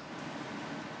this.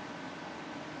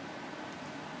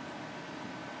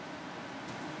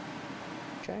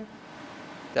 Okay?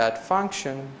 That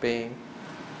function being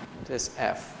this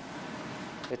f.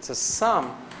 It's a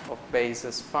sum of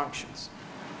basis functions.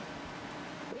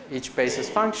 Each basis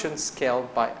function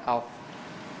scaled by alpha.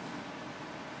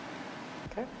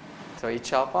 Okay? So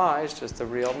each alpha I is just a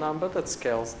real number that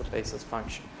scales the basis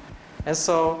function. And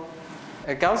so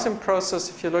a Gaussian process,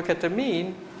 if you look at the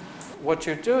mean, what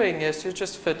you're doing is you're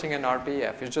just fitting an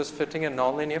RBF. You're just fitting a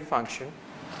nonlinear function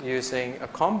using a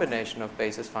combination of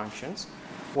basis functions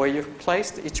where you've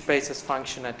placed each basis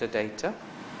function at the data.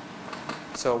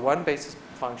 So one basis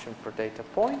function per data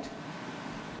point,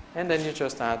 and then you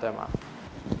just add them up.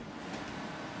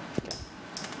 Okay.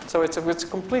 So it's a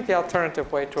completely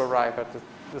alternative way to arrive at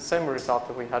the same result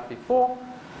that we had before,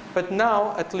 but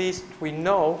now at least we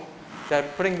know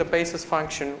that putting the basis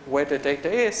function where the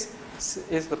data is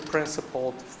the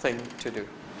principled thing to do.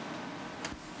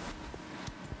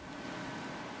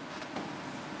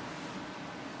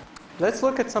 Let's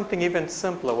look at something even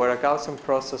simpler where a Gaussian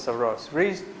process arose,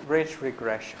 ridge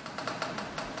regression.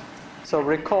 So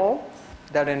recall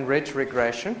that in ridge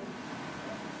regression,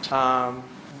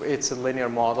 it's a linear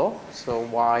model, so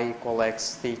y equal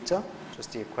x theta,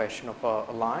 just the equation of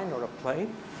a line or a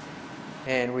plane.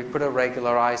 And we put a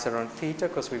regularizer on theta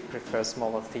because we prefer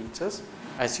smaller thetas.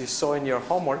 As you saw in your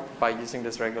homework, by using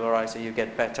this regularizer, you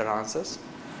get better answers.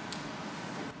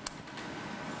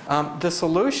 The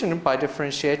solution, by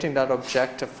differentiating that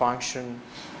objective function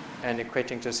and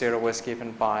equating to 0, was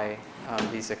given by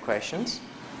these equations.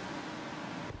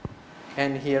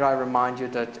 And here I remind you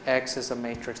that X is a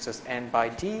matrix as n by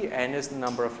d. N is the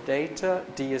number of data,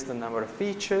 d is the number of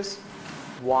features,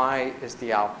 y is the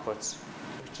outputs,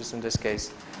 which is in this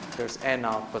case, there's n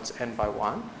outputs, n by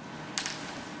 1.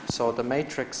 So the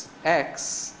matrix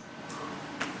X,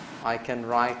 I can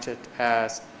write it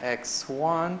as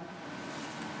x1,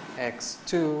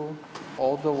 x2,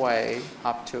 all the way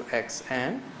up to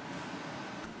xn,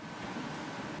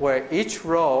 where each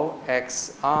row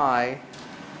xi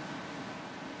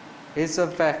is a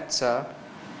vector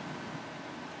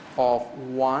of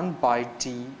 1 by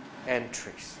d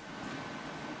entries.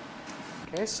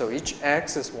 Okay, so each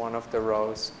x is one of the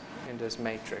rows in this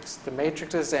matrix. The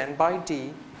matrix is n by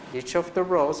d. Each of the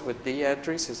rows with d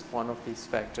entries is one of these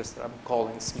vectors that I'm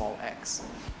calling small x.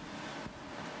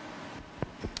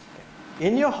 Okay.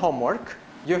 In your homework,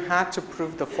 you had to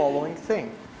prove the following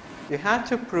thing. You had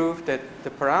to prove that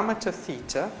the parameter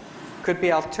theta could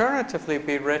be alternatively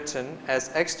be written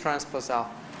as x transpose alpha,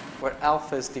 where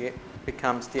alpha is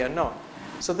becomes the unknown.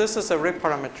 So this is a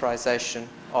reparameterization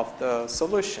of the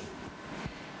solution.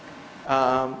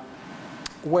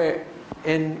 Where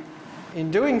in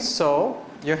doing so,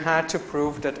 you had to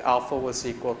prove that alpha was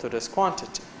equal to this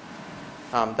quantity.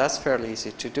 That's fairly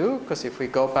easy to do, because if we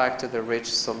go back to the ridge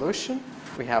solution,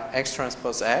 we have x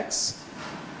transpose x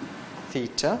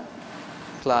theta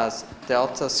plus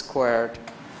delta squared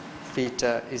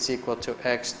theta is equal to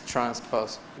x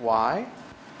transpose y,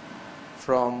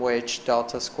 from which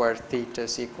delta squared theta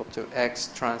is equal to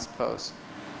x transpose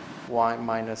y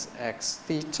minus x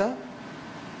theta.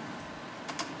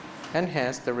 And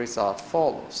hence the result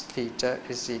follows. Theta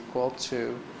is equal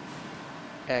to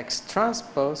x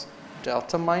transpose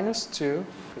delta minus 2,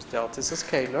 because delta is a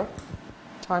scalar,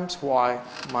 times y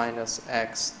minus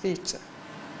x theta.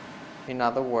 In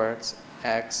other words,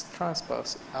 x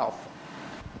transpose alpha.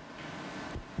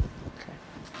 Okay.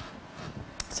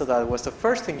 So that was the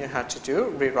first thing you had to do,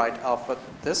 rewrite alpha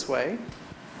this way.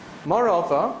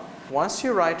 Moreover, once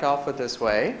you write alpha this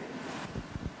way,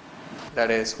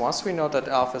 that is, once we know that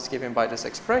alpha is given by this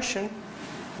expression,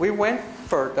 we went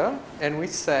further and we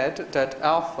said that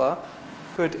alpha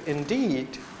could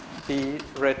indeed be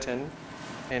written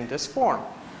in this form.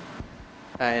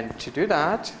 And to do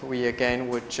that, we again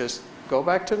would just go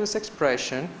back to this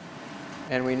expression,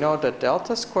 and we know that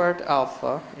delta squared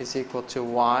alpha is equal to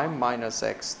y minus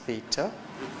x theta.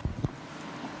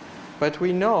 But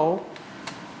we know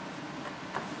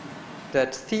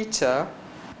that theta,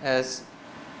 as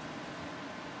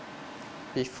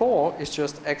before, is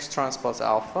just x transpose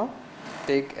alpha,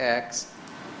 big X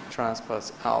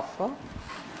transpose alpha.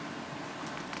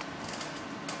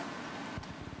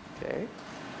 Okay.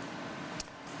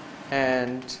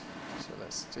 And so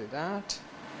let's do that.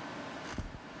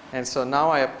 And so now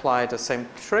I apply the same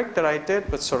trick that I did,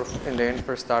 but sort of in the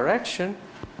inverse direction.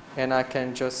 And I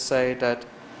can just say that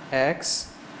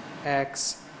x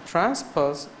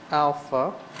transpose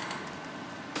alpha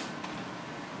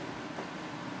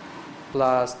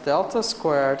plus delta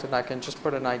squared, and I can just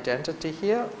put an identity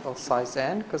here of size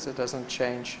n because it doesn't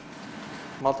change.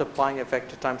 Multiplying a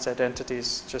vector times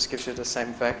identities just gives you the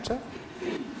same vector,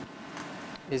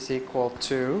 is equal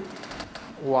to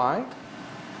y.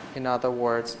 In other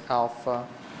words, alpha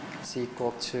is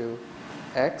equal to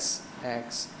x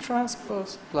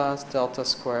transpose plus delta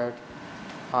squared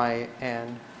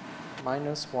in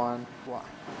minus 1 y.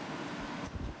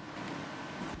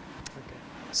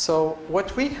 So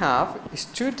what we have is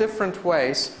two different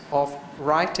ways of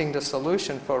writing the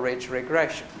solution for ridge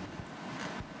regression.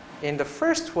 In the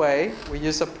first way, we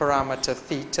use a parameter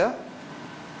theta,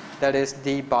 that is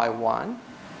d by 1.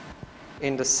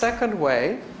 In the second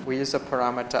way, we use a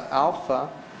parameter alpha,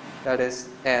 that is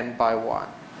n by 1.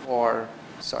 Or,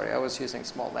 sorry, I was using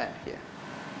small n here.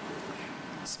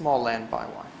 Small n by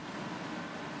 1.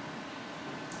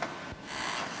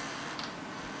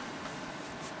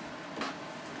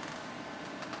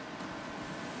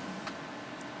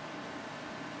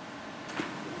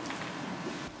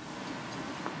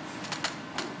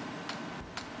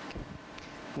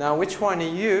 Now, which one you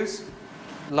use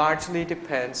largely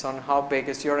depends on how big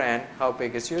is your n, how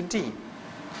big is your d.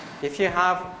 If you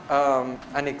have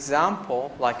an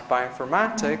example like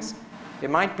bioinformatics, it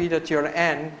might be that your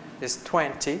n is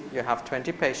 20, you have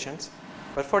 20 patients,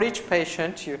 but for each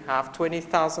patient you have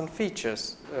 20,000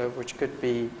 features, which could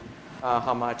be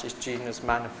how much each gene is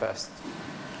manifest.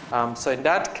 So in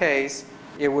that case,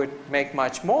 it would make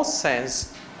much more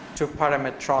sense to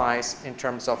parameterize in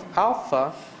terms of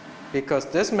alpha, because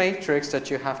this matrix that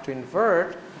you have to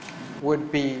invert would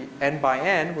be n by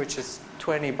n, which is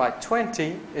 20 by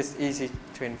 20, is easy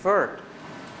to invert.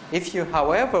 If you,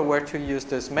 however, were to use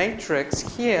this matrix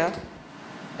here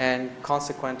and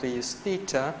consequently use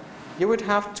theta, you would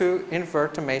have to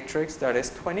invert a matrix that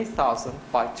is 20,000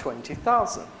 by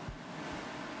 20,000.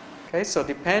 Okay, so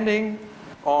depending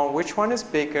on which one is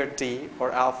bigger, d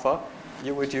or alpha,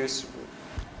 you would use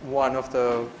one of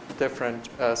the different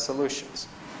solutions.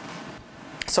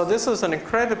 So this is an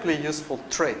incredibly useful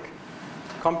trick.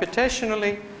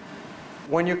 Computationally,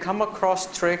 when you come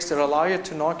across tricks that allow you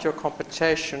to knock your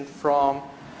computation from,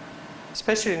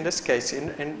 especially in this case,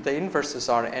 in the inverses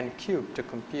are n cubed to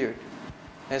compute.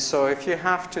 And so if you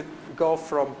have to go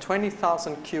from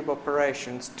 20,000 cube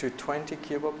operations to 20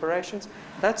 cube operations,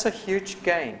 that's a huge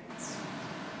gain.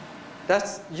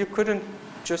 You couldn't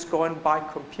just go and buy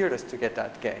computers to get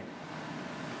that gain,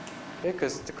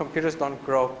 because the computers don't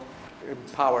grow in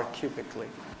power cubically.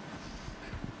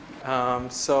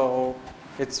 So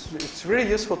it's really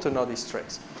useful to know these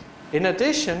tricks. In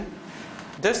addition,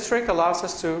 this trick allows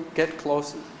us to get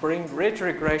close, bring ridge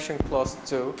regression close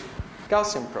to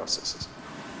Gaussian processes.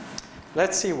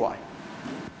 Let's see why.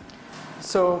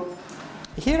 So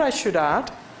here I should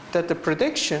add that the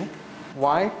prediction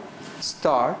y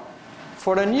star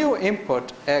for a new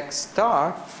input x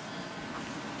star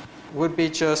would be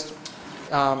just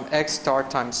x star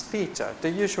times theta, the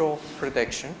usual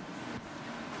prediction.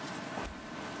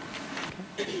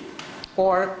 Okay.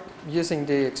 Or using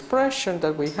the expression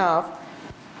that we have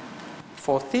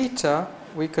for theta,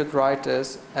 we could write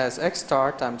this as x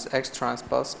star times x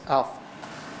transpose alpha.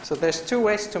 So there's two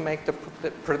ways to make the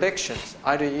predictions.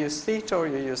 Either you use theta or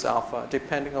you use alpha,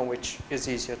 depending on which is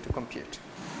easier to compute.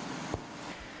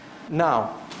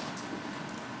 Now,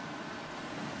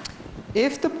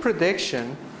 if the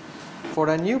prediction for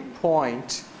a new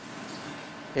point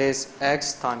is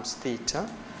x times theta,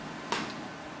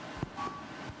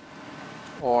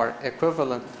 or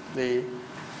equivalently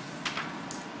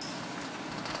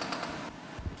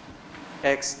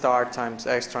x star times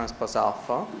x transpose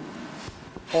alpha,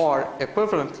 or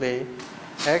equivalently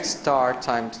x star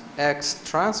times x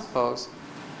transpose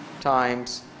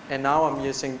times, and now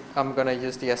I'm going to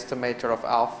use the estimator of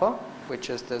alpha, which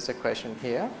is this equation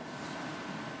here.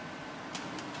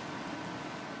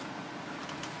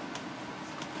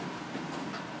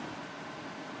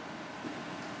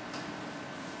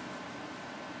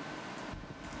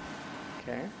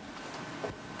 Okay.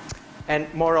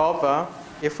 And moreover,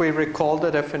 if we recall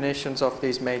the definitions of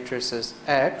these matrices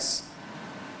X,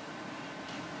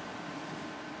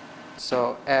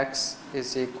 so X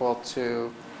is equal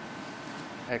to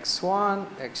x1,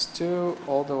 x2,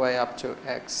 all the way up to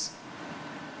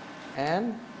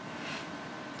xn,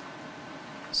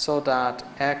 so that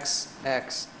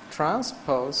xx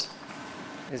transpose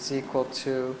is equal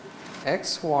to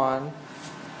x1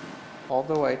 all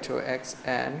the way to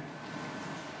xn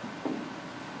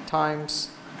times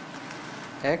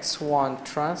x1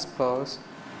 transpose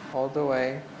all the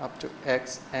way up to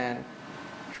xn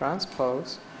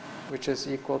transpose, which is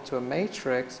equal to a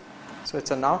matrix. So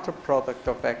it's an outer product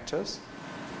of vectors,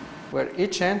 where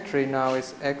each entry now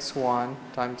is x1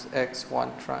 times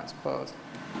x1 transpose,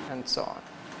 and so on.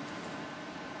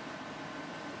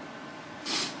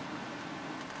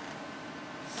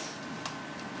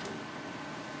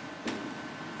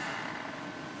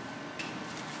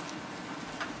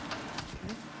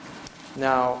 Okay.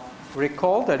 Now,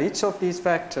 recall that each of these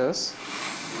vectors,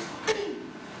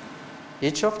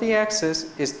 each of the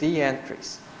x's is the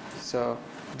entries. So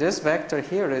this vector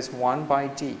here is 1 by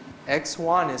d.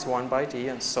 x1 is 1 by d,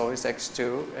 and so is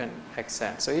x2 and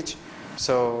xn.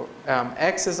 So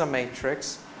x is a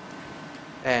matrix,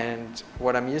 and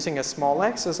what I'm using as small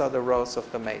x's are the rows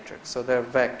of the matrix. So they're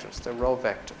vectors, they're row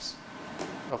vectors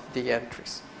of the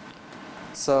entries.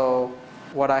 So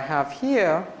what I have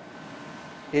here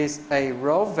is a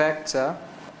row vector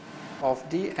of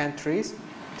d entries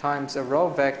times a row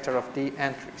vector of d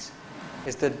entries.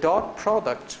 Is the dot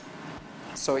product.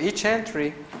 So each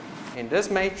entry in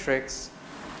this matrix,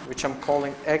 which I'm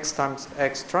calling x times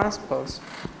x transpose,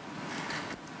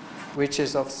 which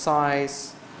is of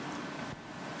size,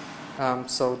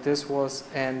 so this was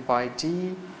n by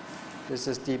d, This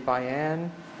is d by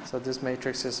n. So this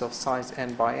matrix is of size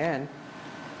n by n.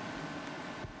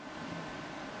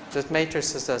 This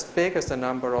matrix is as big as the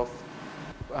number of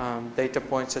data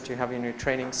points that you have in your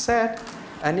training set.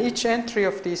 And each entry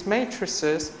of these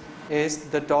matrices is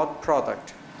the dot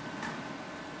product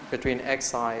between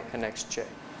xi and xj.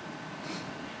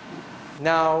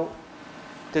 Now,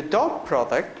 the dot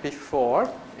product before,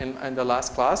 in the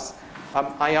last class,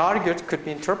 I argued could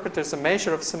be interpreted as a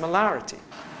measure of similarity.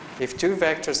 If two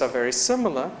vectors are very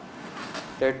similar,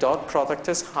 their dot product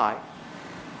is high.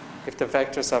 If the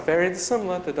vectors are very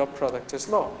dissimilar, the dot product is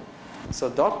low. So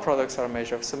dot products are a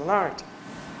measure of similarity.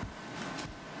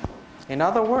 In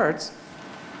other words,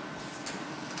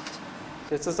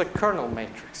 this is a kernel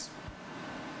matrix.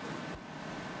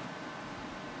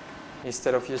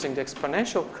 Instead of using the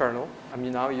exponential kernel, I'm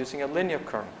now using a linear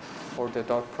kernel, or the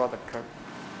dot product kernel.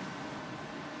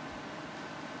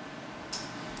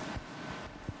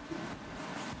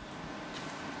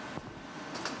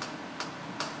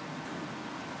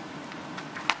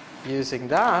 Using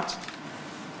that,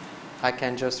 I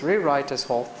can just rewrite this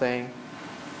whole thing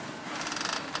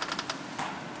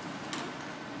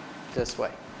this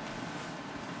way.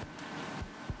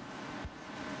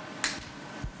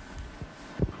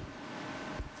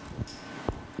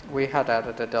 We had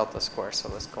added a delta square, so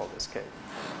let's call this k.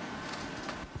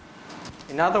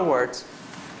 In other words,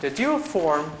 the dual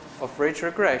form of ridge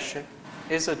regression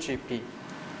is a GP.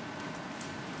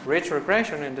 Ridge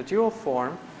regression in the dual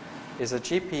form is a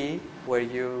GP where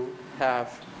you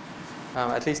have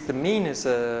at least the mean is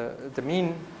the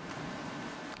mean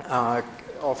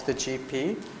of the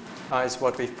GP is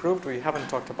what we've proved. We haven't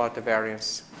talked about the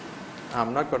variance.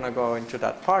 I'm not going to go into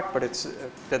that part, but it's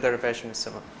the derivation is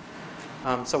similar.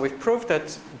 So we've proved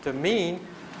that the mean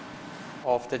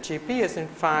of the GP is in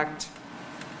fact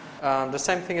the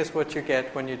same thing as what you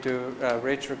get when you do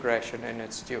ridge regression in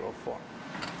its dual form.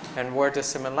 And where the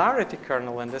similarity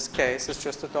kernel in this case is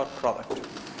just a dot product.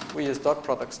 We use dot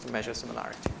products to measure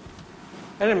similarity.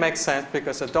 And it makes sense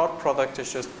because a dot product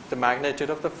is just the magnitude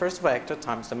of the first vector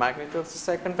times the magnitude of the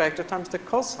second vector times the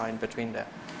cosine between them.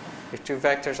 If two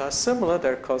vectors are similar,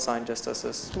 their cosine just as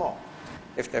small.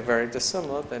 If they're very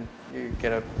dissimilar, then you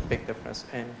get a big difference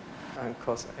in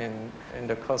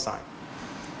the cosine.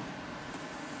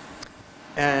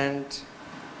 And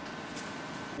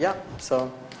yeah, so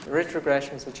ridge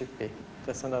regression is a GP.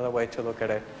 That's another way to look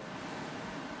at it.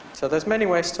 So there's many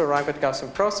ways to arrive at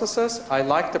Gaussian processes. I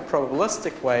like the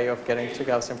probabilistic way of getting to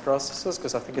Gaussian processes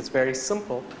because I think it's very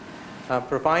simple.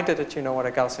 Provided that you know what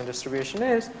a Gaussian distribution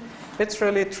is, it's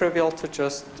really trivial to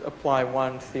just apply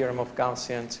one theorem of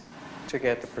Gaussians to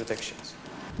get the predictions.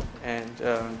 And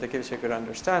that gives you a good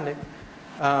understanding.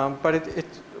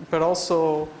 But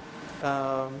also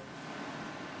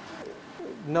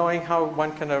knowing how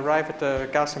one can arrive at the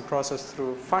Gaussian process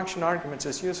through function arguments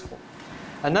is useful.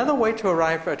 Another way to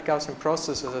arrive at Gaussian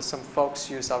processes, as some folks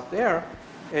use out there,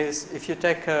 is if you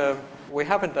take a, we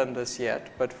haven't done this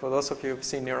yet, but for those of you who've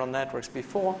seen neural networks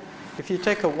before, if you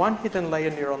take a one hidden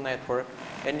layer neural network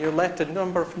and you let the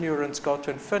number of neurons go to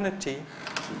infinity,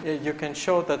 you can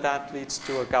show that that leads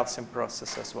to a Gaussian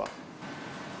process as well.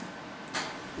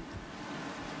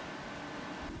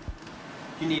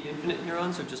 You need infinite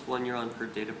neurons or just one neuron per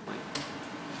data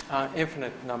point?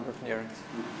 Infinite number of neurons.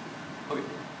 Okay.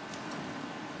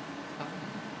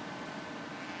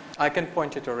 I can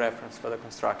point you to a reference for the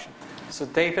construction. So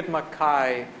David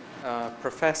Mackay,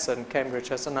 professor in Cambridge,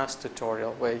 has a nice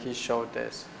tutorial where he showed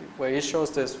this. Where he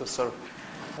shows this with sort of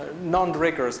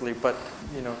non-rigorously, but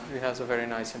you know, he has a very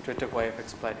nice intuitive way of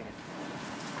explaining it.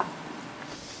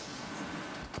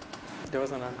 There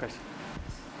was another question.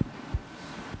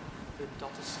 The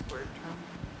delta squared term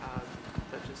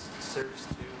that just serves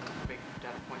to make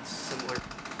data points similar,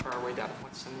 or array data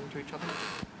points similar to each other?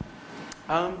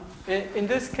 In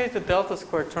this case, the delta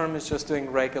squared term is just doing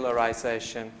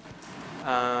regularization.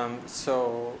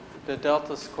 So the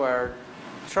delta squared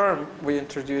term we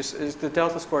introduced is the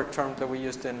delta squared term that we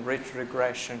used in ridge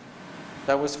regression.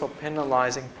 That was for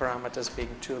penalizing parameters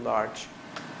being too large.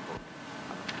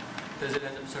 Does it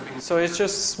end up serving? So it's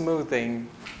just smoothing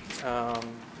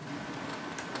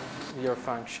your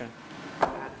function.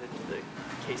 Added into the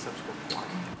k subscript 1.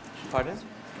 Pardon?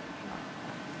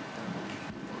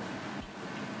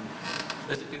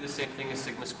 Does it do the same thing as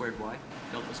sigma squared y,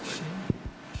 delta squared?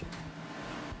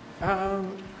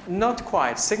 Not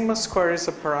quite. Sigma squared is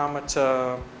a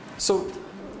parameter. So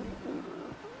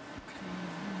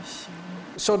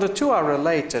the two are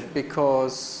related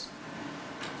because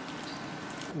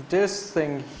this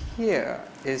thing here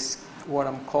is what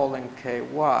I'm calling ky.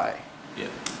 Yeah.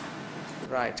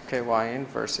 right, ky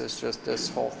inverse is just this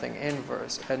whole thing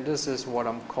inverse. And this is what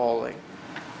I'm calling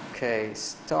k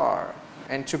star.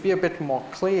 And to be a bit more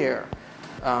clear,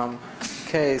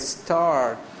 k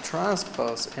star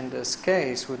transpose in this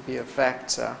case would be a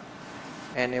vector.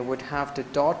 And it would have the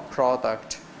dot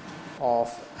product of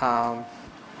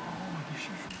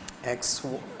x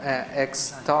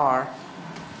star,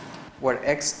 where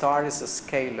x star is a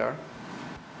scalar.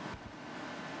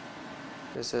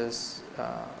 This is,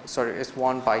 it's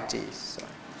 1 by d. Sorry.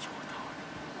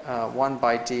 1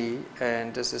 by d,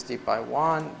 and this is d by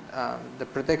 1. The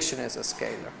prediction is a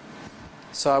scalar.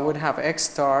 So I would have x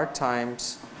star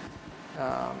times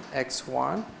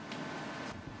x1.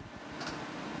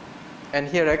 And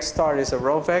here x star is a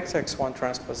row vector, x1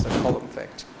 transpose a column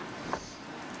vector.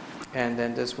 And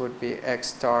then this would be x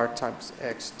star times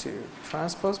x2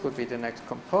 transpose would be the next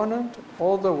component,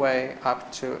 all the way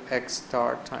up to x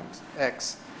star times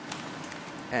x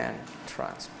n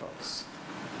transpose.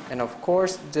 And of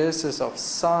course, this is of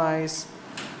size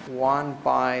 1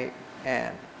 by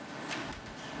n.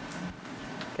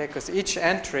 Okay, because each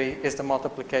entry is the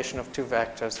multiplication of two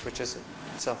vectors, which is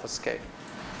itself a scalar.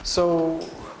 So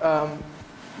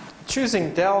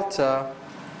choosing delta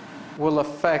will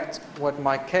affect what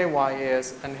my ky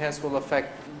is, and hence will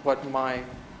affect what my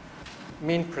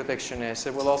mean prediction is.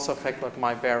 It will also affect what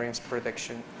my variance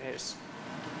prediction is.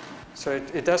 So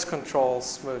it does control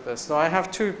smoothness. So I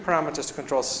have two parameters to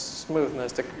control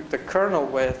smoothness, the kernel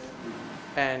width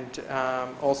and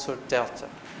also delta.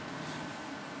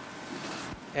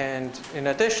 And in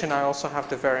addition, I also have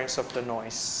the variance of the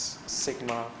noise,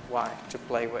 sigma y, to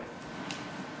play with.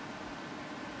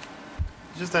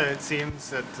 Just that it seems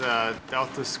that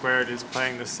delta squared is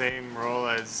playing the same role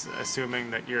as assuming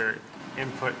that your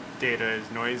input data is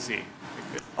noisy.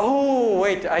 Oh,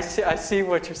 wait, I see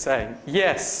what you're saying.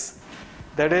 Yes,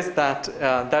 that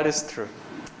is true.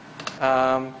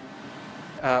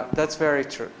 That's very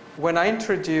true. When I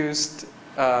introduced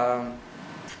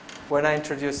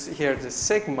here the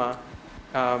sigma,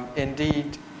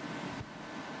 indeed,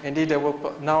 I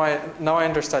will. Now I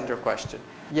understand your question.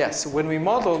 Yes, when we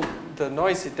model the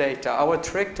noisy data, our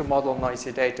trick to model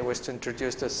noisy data was to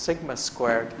introduce the sigma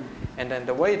squared, and then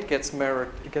the way it gets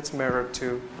mirrored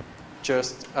to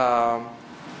just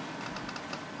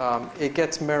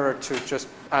just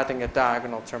adding a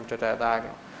diagonal term to that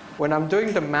diagonal. When I'm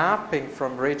doing the mapping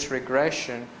from rich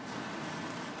regression,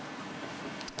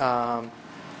 I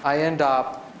end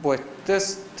up with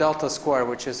this delta square,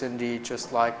 which is indeed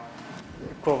just like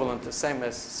equivalent, the same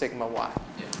as sigma y.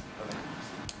 Yeah.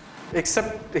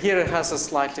 Except here it has a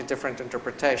slightly different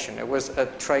interpretation. It was a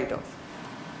trade-off.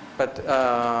 But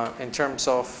in terms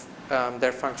of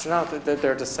their functionality,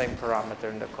 they're the same parameter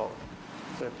in the code.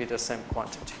 So it'd be the same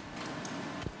quantity.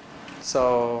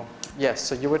 So yes,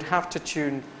 so you would have to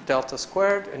tune delta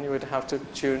squared, and you would have to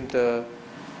tune the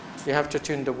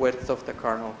width of the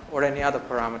kernel or any other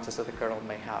parameters that the kernel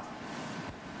may have.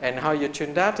 And how you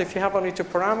tune that? If you have only two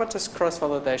parameters,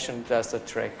 cross-validation does the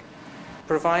trick.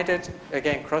 Provided,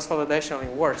 again, cross-validation only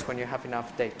works when you have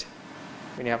enough data,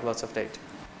 when you have lots of data.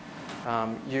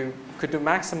 You could do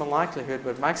maximum likelihood,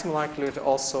 but maximum likelihood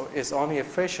also is only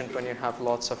efficient when you have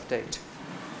lots of data.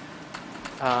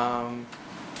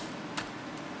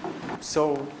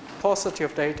 So paucity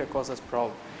of data causes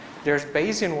problems. There's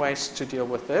Bayesian ways to deal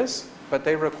with this, but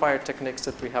they require techniques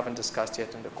that we haven't discussed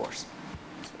yet in the course.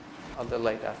 So I'll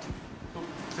delay that. So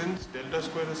since delta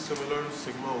square is similar to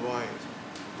sigma y,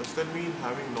 does that mean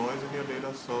having noise in your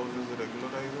data serves as a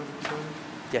regularizer?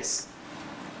 Yes,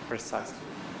 precisely.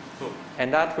 So,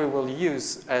 and that we will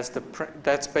use as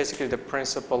that's basically the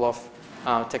principle of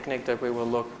technique that we will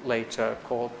look later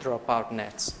called dropout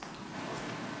nets.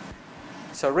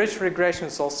 So rich regression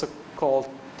is also called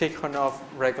Tikhonov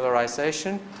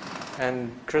regularization,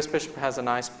 and Chris Bishop has a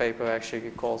nice paper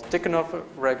actually called Tikhonov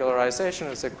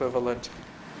regularization is equivalent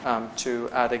to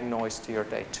adding noise to your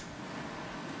data.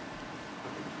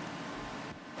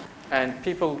 And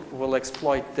people will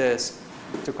exploit this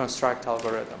to construct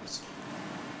algorithms.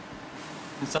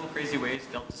 In some crazy ways,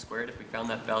 delta squared, if we found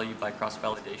that value by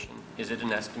cross-validation, is it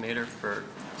an estimator for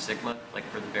sigma, like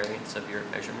for the variance of your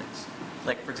measurements?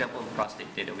 Like, for example, in the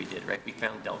prostate data we did, right? We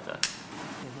found delta.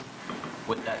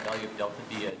 Would that value of delta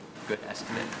be a good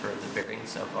estimate for the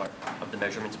variance of the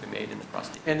measurements we made in the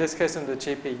prostate? In this case, in the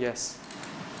GP, yes.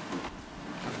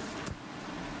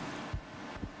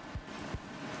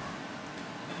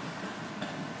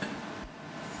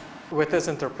 With this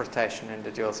interpretation in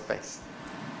the dual space.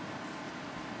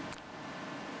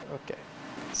 Okay,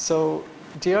 so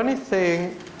the only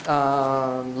thing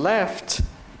left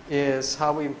is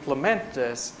how we implement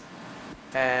this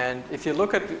And if you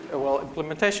look at, well,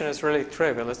 implementation is really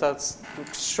trivial. It's that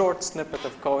short snippet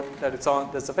of code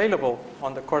that's available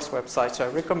on the course website. So I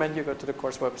recommend you go to the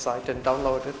course website and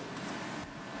download it.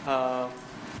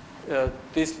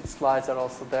 These slides are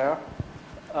also there.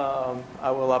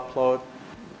 I will upload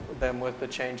them with the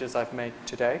changes I've made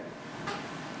today.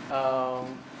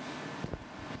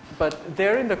 But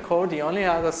there in the code, the only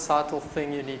other subtle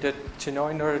thing you needed to know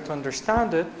in order to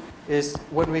understand it is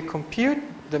when we compute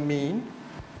the mean,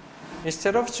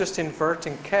 instead of just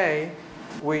inverting k,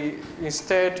 we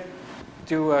instead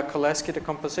do a Cholesky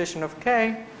decomposition of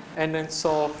k and then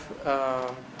solve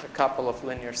a couple of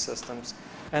linear systems.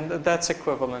 And that's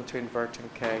equivalent to inverting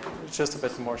k. It's just a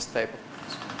bit more stable.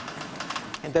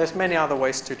 And there's many other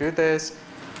ways to do this.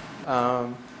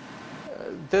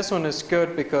 This one is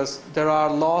good because there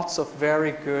are lots of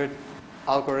very good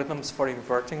algorithms for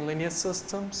inverting linear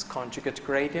systems. Conjugate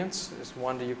gradients is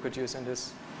one that you could use in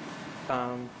this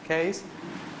case.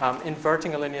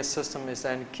 Inverting a linear system is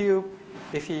n cubed.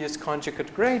 If you use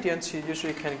conjugate gradients, you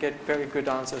usually can get very good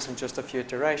answers in just a few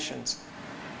iterations.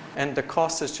 And the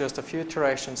cost is just a few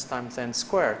iterations times n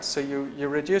squared. So you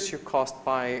reduce your cost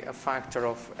by a factor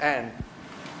of n.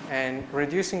 And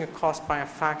reducing a cost by a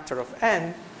factor of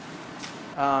n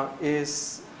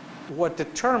is what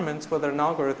determines whether an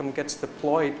algorithm gets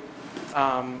deployed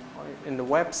in the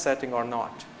web setting or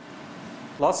not.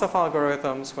 Lots of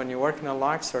algorithms, when you work in a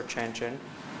live search engine,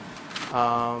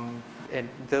 and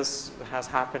this has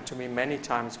happened to me many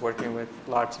times working with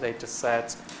large data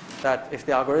sets, that if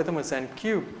the algorithm is n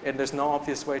cubed and there's no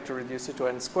obvious way to reduce it to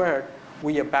n squared,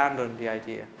 we abandon the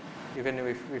idea, even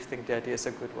if we think the idea is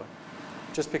a good one,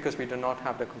 just because we do not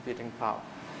have the computing power.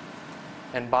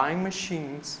 And buying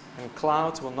machines and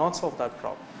clouds will not solve that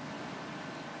problem.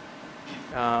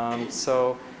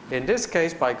 So in this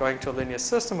case, by going to a linear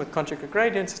system with conjugate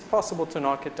gradients, it's possible to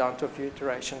knock it down to a few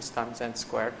iterations times n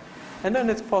squared. And then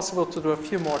it's possible to do a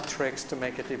few more tricks to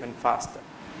make it even faster.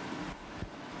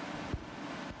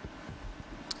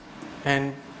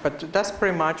 But that's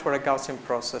pretty much what a Gaussian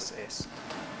process is.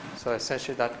 So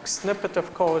essentially that snippet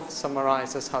of code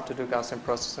summarizes how to do Gaussian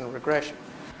process and regression.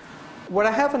 What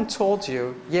I haven't told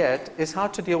you yet is how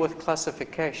to deal with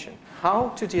classification. How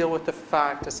to deal with the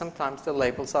fact that sometimes the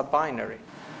labels are binary.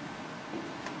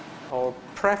 Or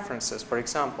preferences, for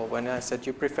example, when I said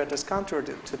you prefer this country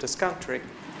to this country.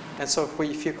 And so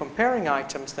if you're comparing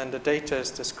items, then the data is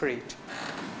discrete.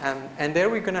 And there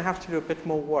we're going to have to do a bit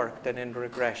more work than in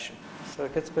regression. So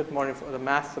it gets a bit more, the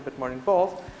math's a bit more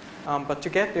involved. But to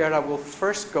get there, I will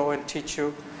first go and teach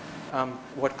you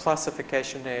what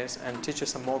classification is and teach you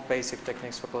some more basic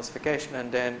techniques for classification.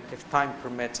 And then, if time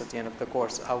permits at the end of the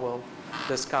course, I will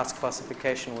discuss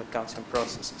classification with Gaussian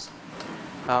processes.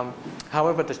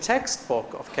 However, the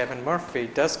textbook of Kevin Murphy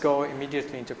does go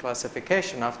immediately into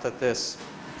classification after this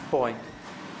point.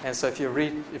 And so if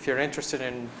you're interested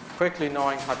in quickly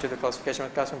knowing how to do classification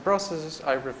with Gaussian processes,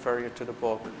 I refer you to the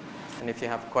book. And if you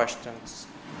have questions,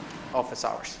 office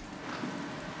hours.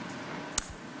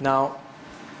 Now,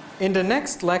 in the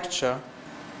next lecture,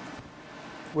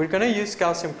 we're going to use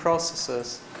Gaussian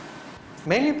processes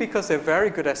mainly because they're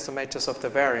very good estimators of the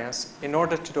variance in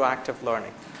order to do active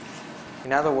learning.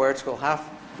 In other words, we'll have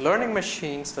learning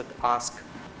machines that ask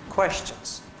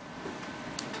questions.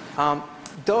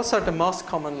 Those are the most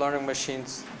common learning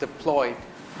machines deployed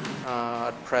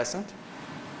at present.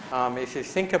 If you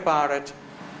think about it,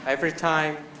 every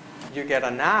time you get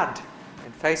an ad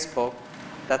in Facebook,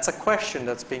 that's a question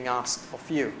that's being asked of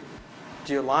you.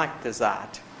 Do you like this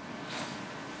ad?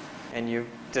 And you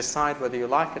decide whether you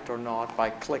like it or not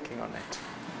by clicking on it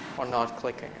or not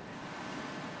clicking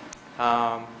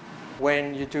on it.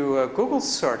 When you do a Google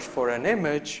search for an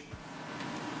image,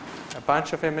 a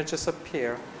bunch of images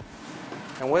appear.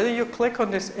 And whether you click on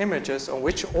these images or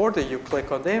which order you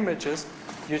click on the images,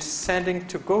 you're sending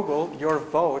to Google your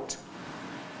vote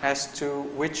as to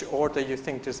which order you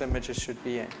think these images should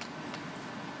be in.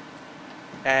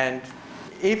 And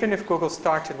even if Google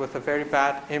started with a very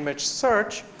bad image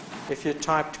search, if you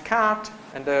typed cat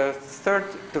and the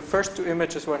first two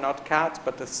images were not cats,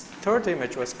 but the third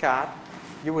image was cat,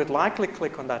 you would likely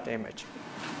click on that image.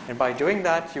 And by doing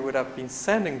that, you would have been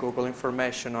sending Google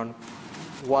information on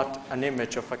what an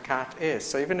image of a cat is.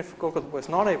 So even if Google was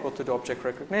not able to do object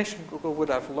recognition, Google would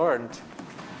have learned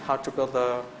how to build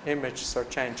an image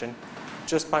search engine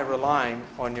just by relying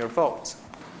on your votes.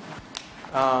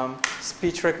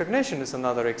 Speech recognition is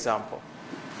another example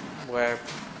where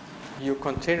you're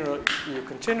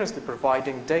continuously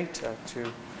providing data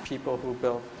to people who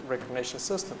build recognition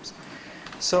systems.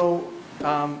 So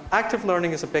active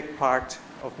learning is a big part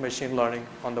of machine learning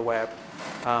on the web.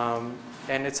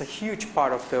 And it's a huge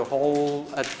part of the whole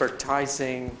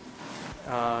advertising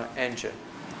engine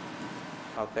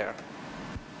out there.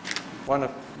 One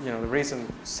of the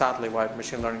reason, sadly, why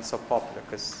machine learning is so popular,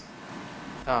 because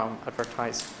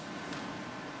advertising.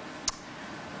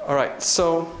 All right,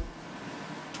 so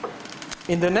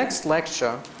in the next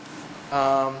lecture,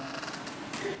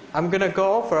 I'm going to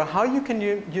go over how you can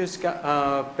use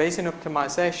Bayesian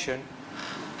optimization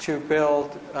to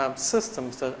build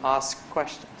systems that ask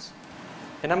questions.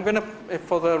 And I'm going to,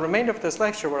 for the remainder of this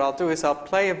lecture, what I'll do is I'll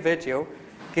play a video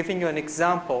giving you an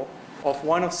example of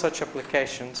one of such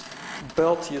applications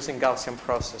built using Gaussian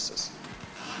processes.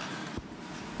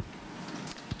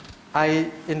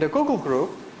 In the Google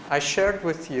group, I shared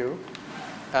with you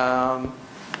a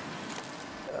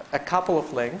couple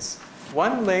of links.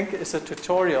 One link is a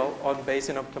tutorial on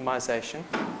Bayesian optimization,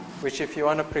 which if you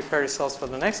want to prepare yourselves for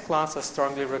the next class, I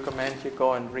strongly recommend you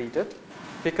go and read it,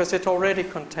 because it already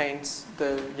contains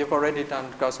you've already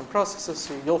done Gaussian processes,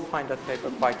 so you'll find that paper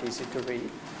quite easy to read.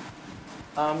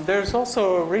 There's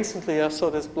also recently I saw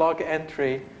this blog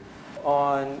entry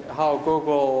on how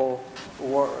Google,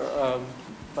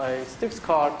 by Steve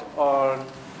Scott, on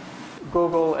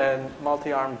Google and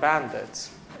multi-arm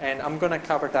bandits. And I'm going to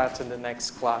cover that in the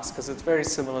next class, because it's very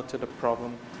similar to the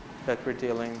problem that we're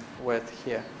dealing with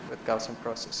here with Gaussian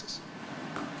processes.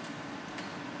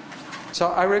 So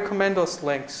I recommend those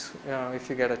links if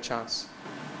you get a chance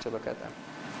to look at them.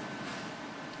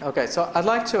 Okay, so I'd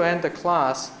like to end the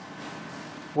class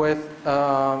with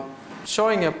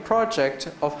showing a project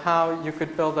of how you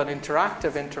could build an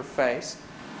interactive interface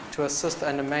to assist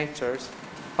animators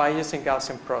by using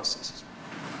Gaussian processes.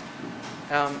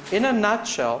 In a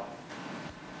nutshell,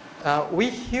 we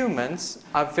humans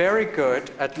are very good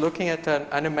at looking at an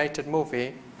animated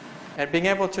movie and being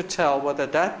able to tell whether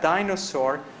that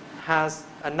dinosaur has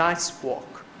a nice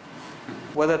walk,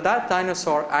 whether that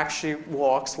dinosaur actually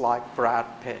walks like Brad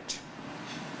Pitt.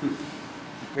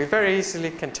 We very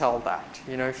easily can tell that.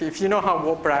 If you know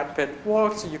how Brad Pitt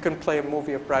walks, you can play a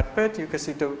movie of Brad Pitt, you can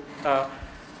see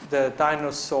the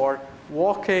dinosaur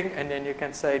walking, and then you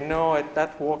can say, no,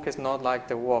 that walk is not like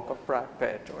the walk of Brad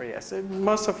Pitt, or yes.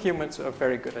 Most of humans are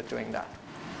very good at doing that.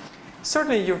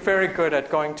 Certainly, you're very good at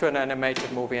going to an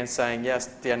animated movie and saying, yes,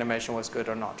 the animation was good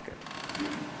or not good.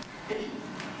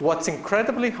 What's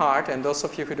incredibly hard, and those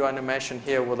of you who do animation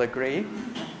here will agree,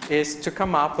 is to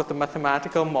come up with the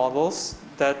mathematical models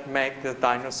that make the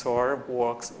dinosaur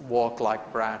walk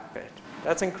like Brad Pitt.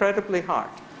 That's incredibly hard.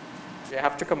 You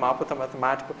have to come up with a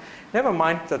mathematical, never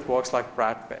mind that walks like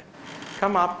Brad Pitt.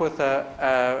 Come up with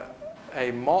a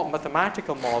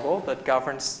mathematical model that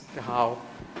governs how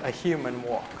a human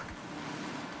walks.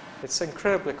 It's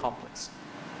incredibly complex.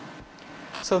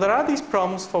 So there are these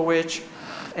problems for which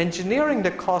engineering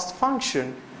the cost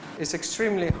function is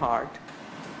extremely hard,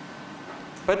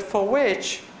 but for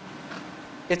which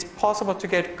it's possible to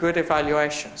get good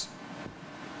evaluations.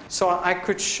 So I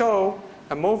could show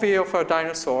a movie of a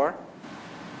dinosaur,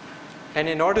 and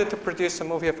in order to produce a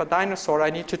movie of a dinosaur, I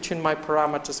need to tune my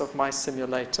parameters of my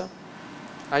simulator.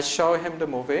 I show him the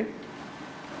movie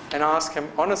and ask him,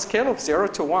 on a scale of 0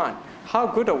 to 1, how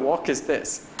good a walk is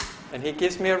this? And he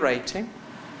gives me a rating.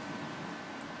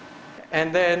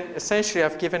 And then essentially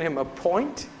I've given him a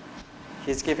point.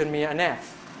 He's given me an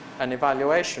F, an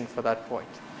evaluation for that point.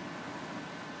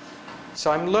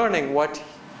 So I'm learning what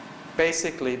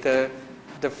basically the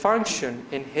function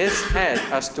in his head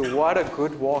as to what a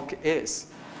good walk is.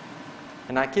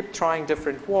 And I keep trying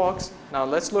different walks. Now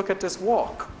let's look at this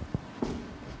walk.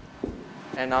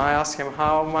 And I ask him,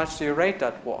 how much do you rate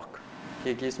that walk?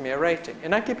 He gives me a rating.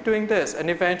 And I keep doing this. And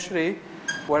eventually,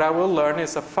 what I will learn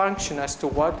is a function as to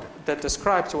what that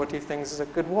describes what he thinks is a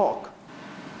good walk.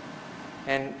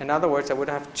 And in other words, I would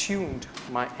have tuned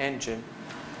my engine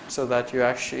so that you're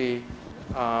actually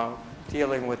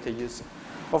dealing with the user.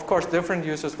 Of course, different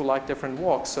users will like different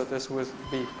walks, so this would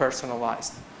be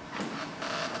personalized.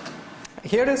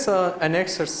 Here is an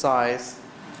exercise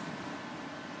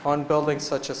on building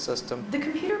such a system. The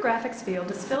computer graphics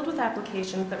field is filled with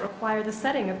applications that require the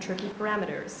setting of tricky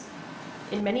parameters.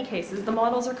 In many cases, the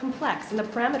models are complex and the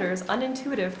parameters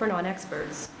unintuitive for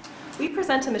non-experts. We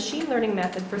present a machine learning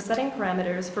method for setting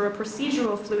parameters for a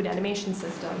procedural fluid animation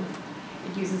system.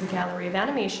 It uses a gallery of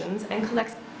animations and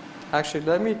collects... Actually,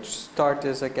 let me start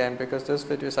this again because this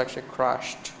video is actually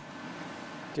crashed.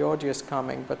 The audio is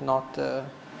coming, but not the...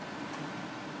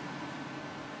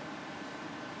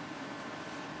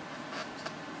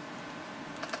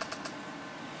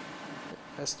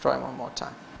 Let's try one more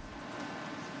time.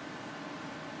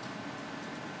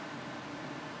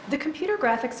 The computer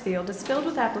graphics field is filled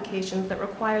with applications that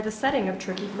require the setting of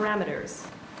tricky parameters.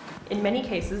 In many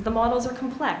cases, the models are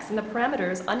complex and the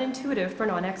parameters unintuitive for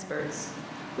non-experts.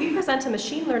 We present a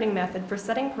machine learning method for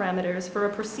setting parameters for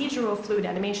a procedural fluid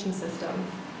animation system.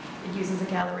 It uses a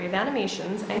gallery of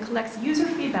animations and collects user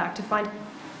feedback to find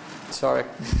Sorry,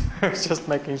 I was just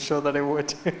making sure that it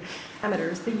would.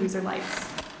 parameters the user likes.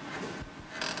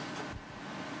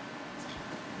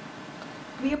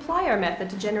 We apply our method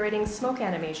to generating smoke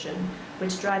animation,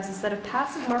 which drives a set of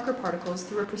passive marker particles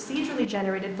through a procedurally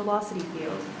generated velocity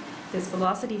field. This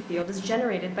velocity field is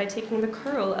generated by taking the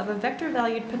curl of a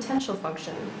vector-valued potential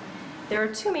function. There are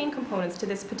two main components to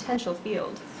this potential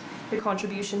field: the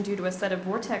contribution due to a set of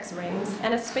vortex rings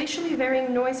and a spatially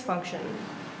varying noise function.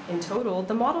 In total,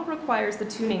 the model requires the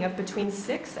tuning of between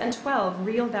 6 and 12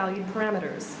 real-valued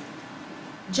parameters.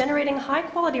 Generating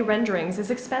high-quality renderings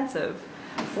is expensive.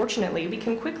 Fortunately, we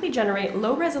can quickly generate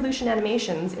low-resolution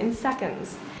animations in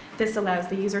seconds. This allows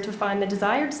the user to find the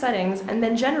desired settings and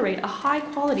then generate a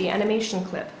high-quality animation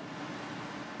clip.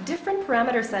 Different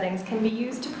parameter settings can be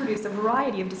used to produce a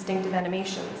variety of distinctive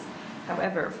animations.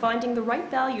 However, finding the right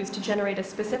values to generate a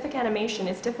specific animation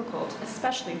is difficult,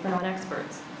 especially for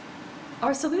non-experts.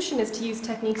 Our solution is to use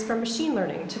techniques from machine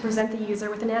learning to present the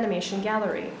user with an animation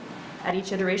gallery. At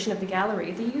each iteration of the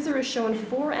gallery, the user is shown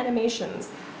 4 animations,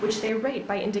 which they rate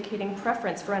by indicating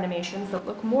preference for animations that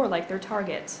look more like their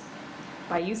target.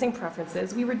 By using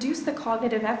preferences, we reduce the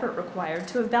cognitive effort required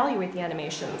to evaluate the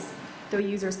animations, though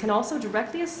users can also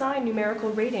directly assign numerical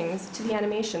ratings to the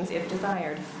animations if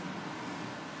desired.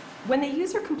 When the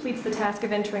user completes the task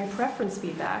of entering preference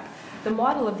feedback, the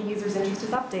model of the user's interest is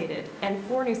updated, and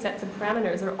 4 new sets of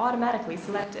parameters are automatically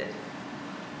selected.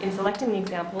 In selecting the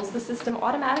examples, the system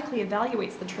automatically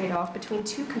evaluates the trade-off between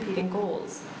 2 competing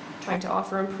goals: trying to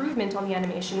offer improvement on the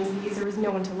animations the user is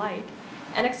known to like,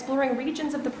 and exploring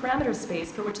regions of the parameter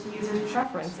space for which the user's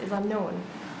preference is unknown.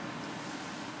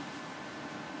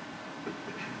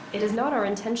 It is not our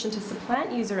intention to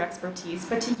supplant user expertise,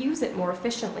 but to use it more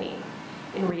efficiently.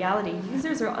 In reality,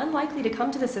 users are unlikely to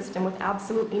come to the system with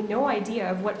absolutely no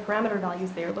idea of what parameter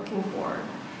values they are looking for.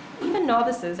 Even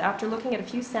novices, after looking at a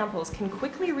few samples, can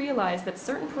quickly realize that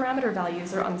certain parameter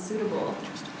values are unsuitable.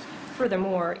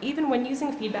 Furthermore, even when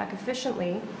using feedback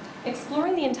efficiently,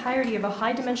 exploring the entirety of a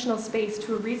high-dimensional space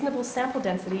to a reasonable sample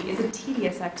density is a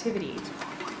tedious activity.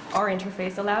 Our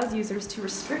interface allows users to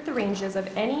restrict the ranges of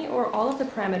any or all of the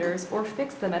parameters or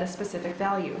fix them at a specific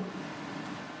value.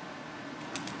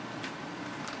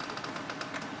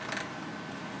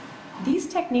 These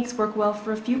techniques work well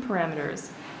for a few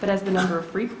parameters, but as the number of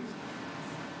free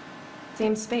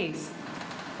same space.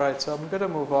 Right, so I'm going to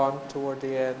move on toward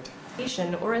the end.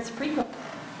 Or as frequent.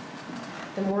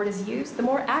 The more it is used, the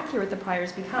more accurate the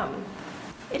priors become.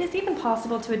 It is even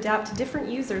possible to adapt to different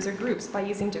users or groups by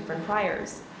using different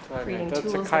priors, creating that's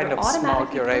tools a that kind are of smoke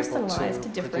automatically you're able personalized to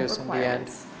to different produce in the end.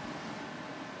 requirements.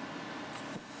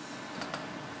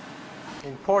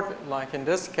 Important, like in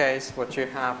this case, what you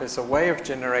have is a way of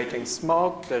generating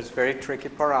smoke. There's very tricky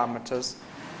parameters.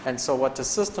 And so what the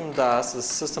system does is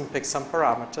the system picks some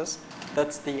parameters.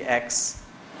 That's the X.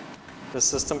 The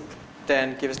system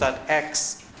then gives that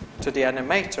X to the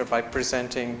animator by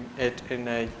presenting it in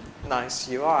a nice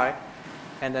UI.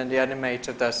 And then the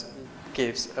animator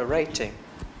gives a rating.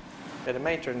 The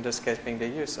animator, in this case, being the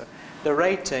user. The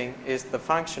rating is the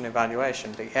function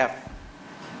evaluation, the F.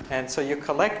 And so you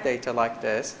collect data like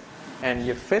this, and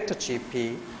you fit the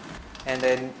GP, and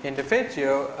then in the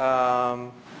video,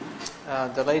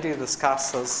 the lady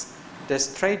discusses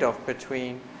this trade-off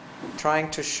between trying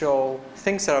to show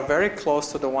things that are very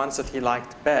close to the ones that he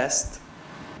liked best,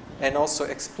 and also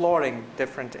exploring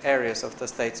different areas of the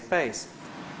state space.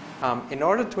 In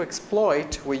order to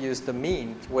exploit, we use the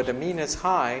mean. Where the mean is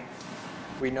high,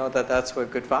 we know that that's where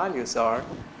good values are.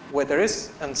 Where there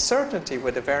is uncertainty,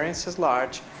 where the variance is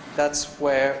large, that's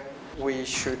where we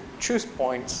should choose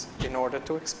points in order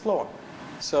to explore.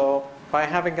 So by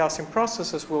having Gaussian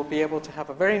processes, we'll be able to have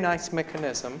a very nice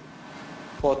mechanism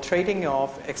for trading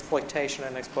off exploitation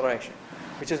and exploration,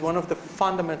 which is one of the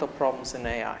fundamental problems in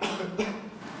AI.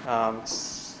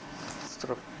 It's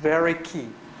sort of very key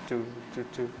to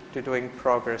doing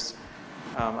progress.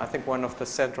 I think one of the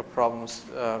central problems,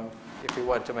 if you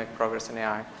want to make progress in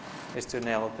AI, is to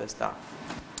nail this down.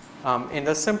 In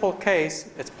the simple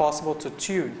case, it's possible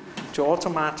to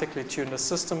automatically tune the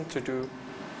system to do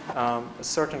a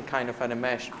certain kind of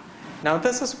animation. Now,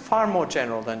 this is far more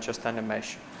general than just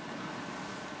animation.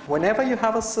 Whenever you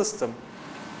have a system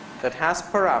that has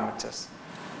parameters,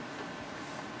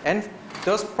 and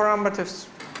those parameters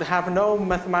have no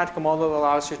mathematical model that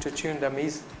allows you to tune them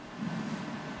easily,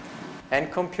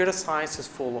 and computer science is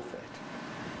full of it.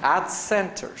 Ad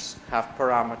centers have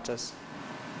parameters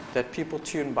that people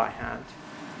tune by hand.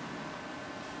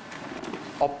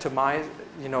 Optimize,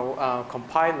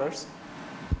 compilers.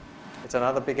 It's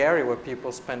another big area where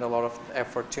people spend a lot of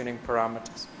effort tuning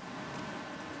parameters.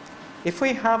 If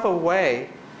we have a way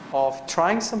of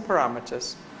trying some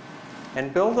parameters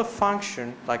and build a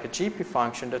function, like a GP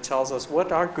function, that tells us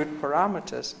what are good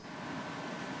parameters,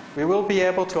 we will be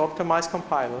able to optimize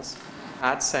compilers,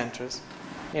 add centers,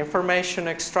 information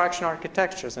extraction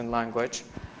architectures in language,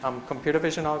 computer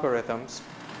vision algorithms,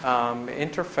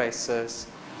 interfaces,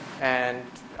 and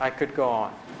I could go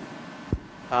on.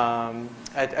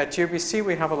 At UBC,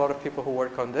 we have a lot of people who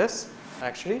work on this,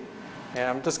 actually. And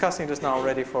I'm discussing this now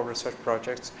already for research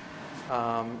projects.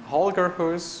 Holger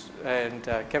Hoos and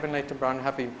Kevin Layton Brown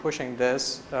have been pushing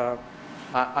this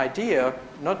idea,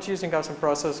 not using Gaussian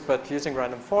process, but using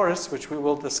random forests, which we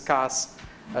will discuss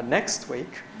next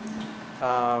week,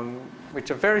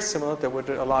 which are very similar. They would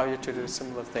allow you to do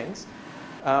similar things.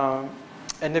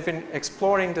 And they've been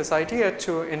exploring this idea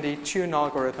to indeed tune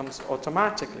algorithms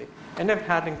automatically. And they've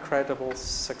had incredible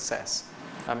success.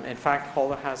 In fact,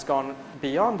 Holder has gone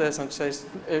beyond this and says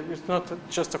it's not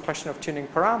just a question of tuning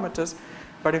parameters,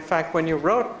 but in fact, when you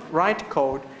write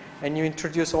code and you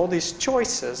introduce all these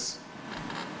choices,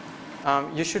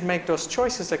 you should make those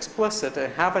choices explicit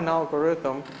and have an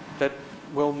algorithm that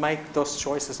will make those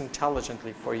choices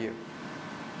intelligently for you.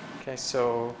 Okay,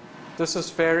 so this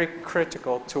is very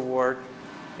critical toward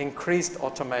increased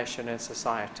automation in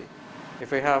society.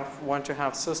 If we want to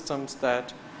have systems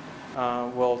that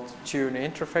will tune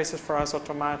interfaces for us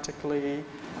automatically,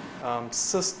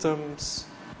 systems,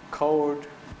 code,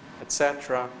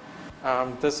 etc.,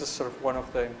 this is sort of one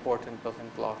of the important building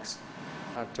blocks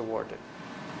toward it.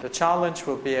 The challenge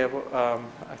will be able,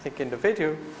 I think in the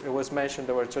video it was mentioned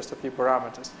there were just a few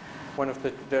parameters.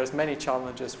 There's many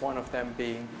challenges, one of them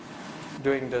being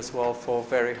doing this well for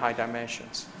very high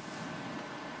dimensions.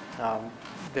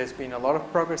 There's been a lot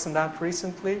of progress in that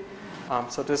recently.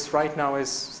 So this right now is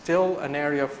still an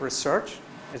area of research.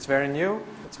 It's very new,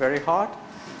 it's very hot.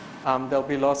 There'll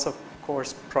be lots of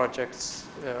course projects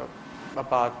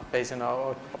about Bayesian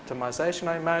optimization,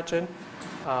 I imagine.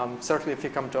 Certainly if you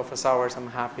come to office hours, I'm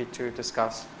happy to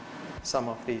discuss some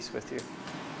of these with you.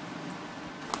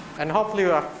 And hopefully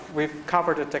we've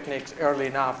covered the techniques early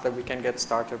enough that we can get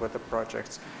started with the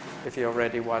projects if you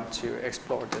already want to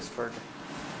explore this further.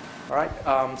 All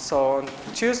right, so on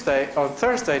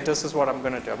Thursday, this is what I'm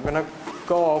going to do. I'm going to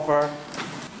go over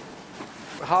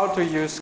how to use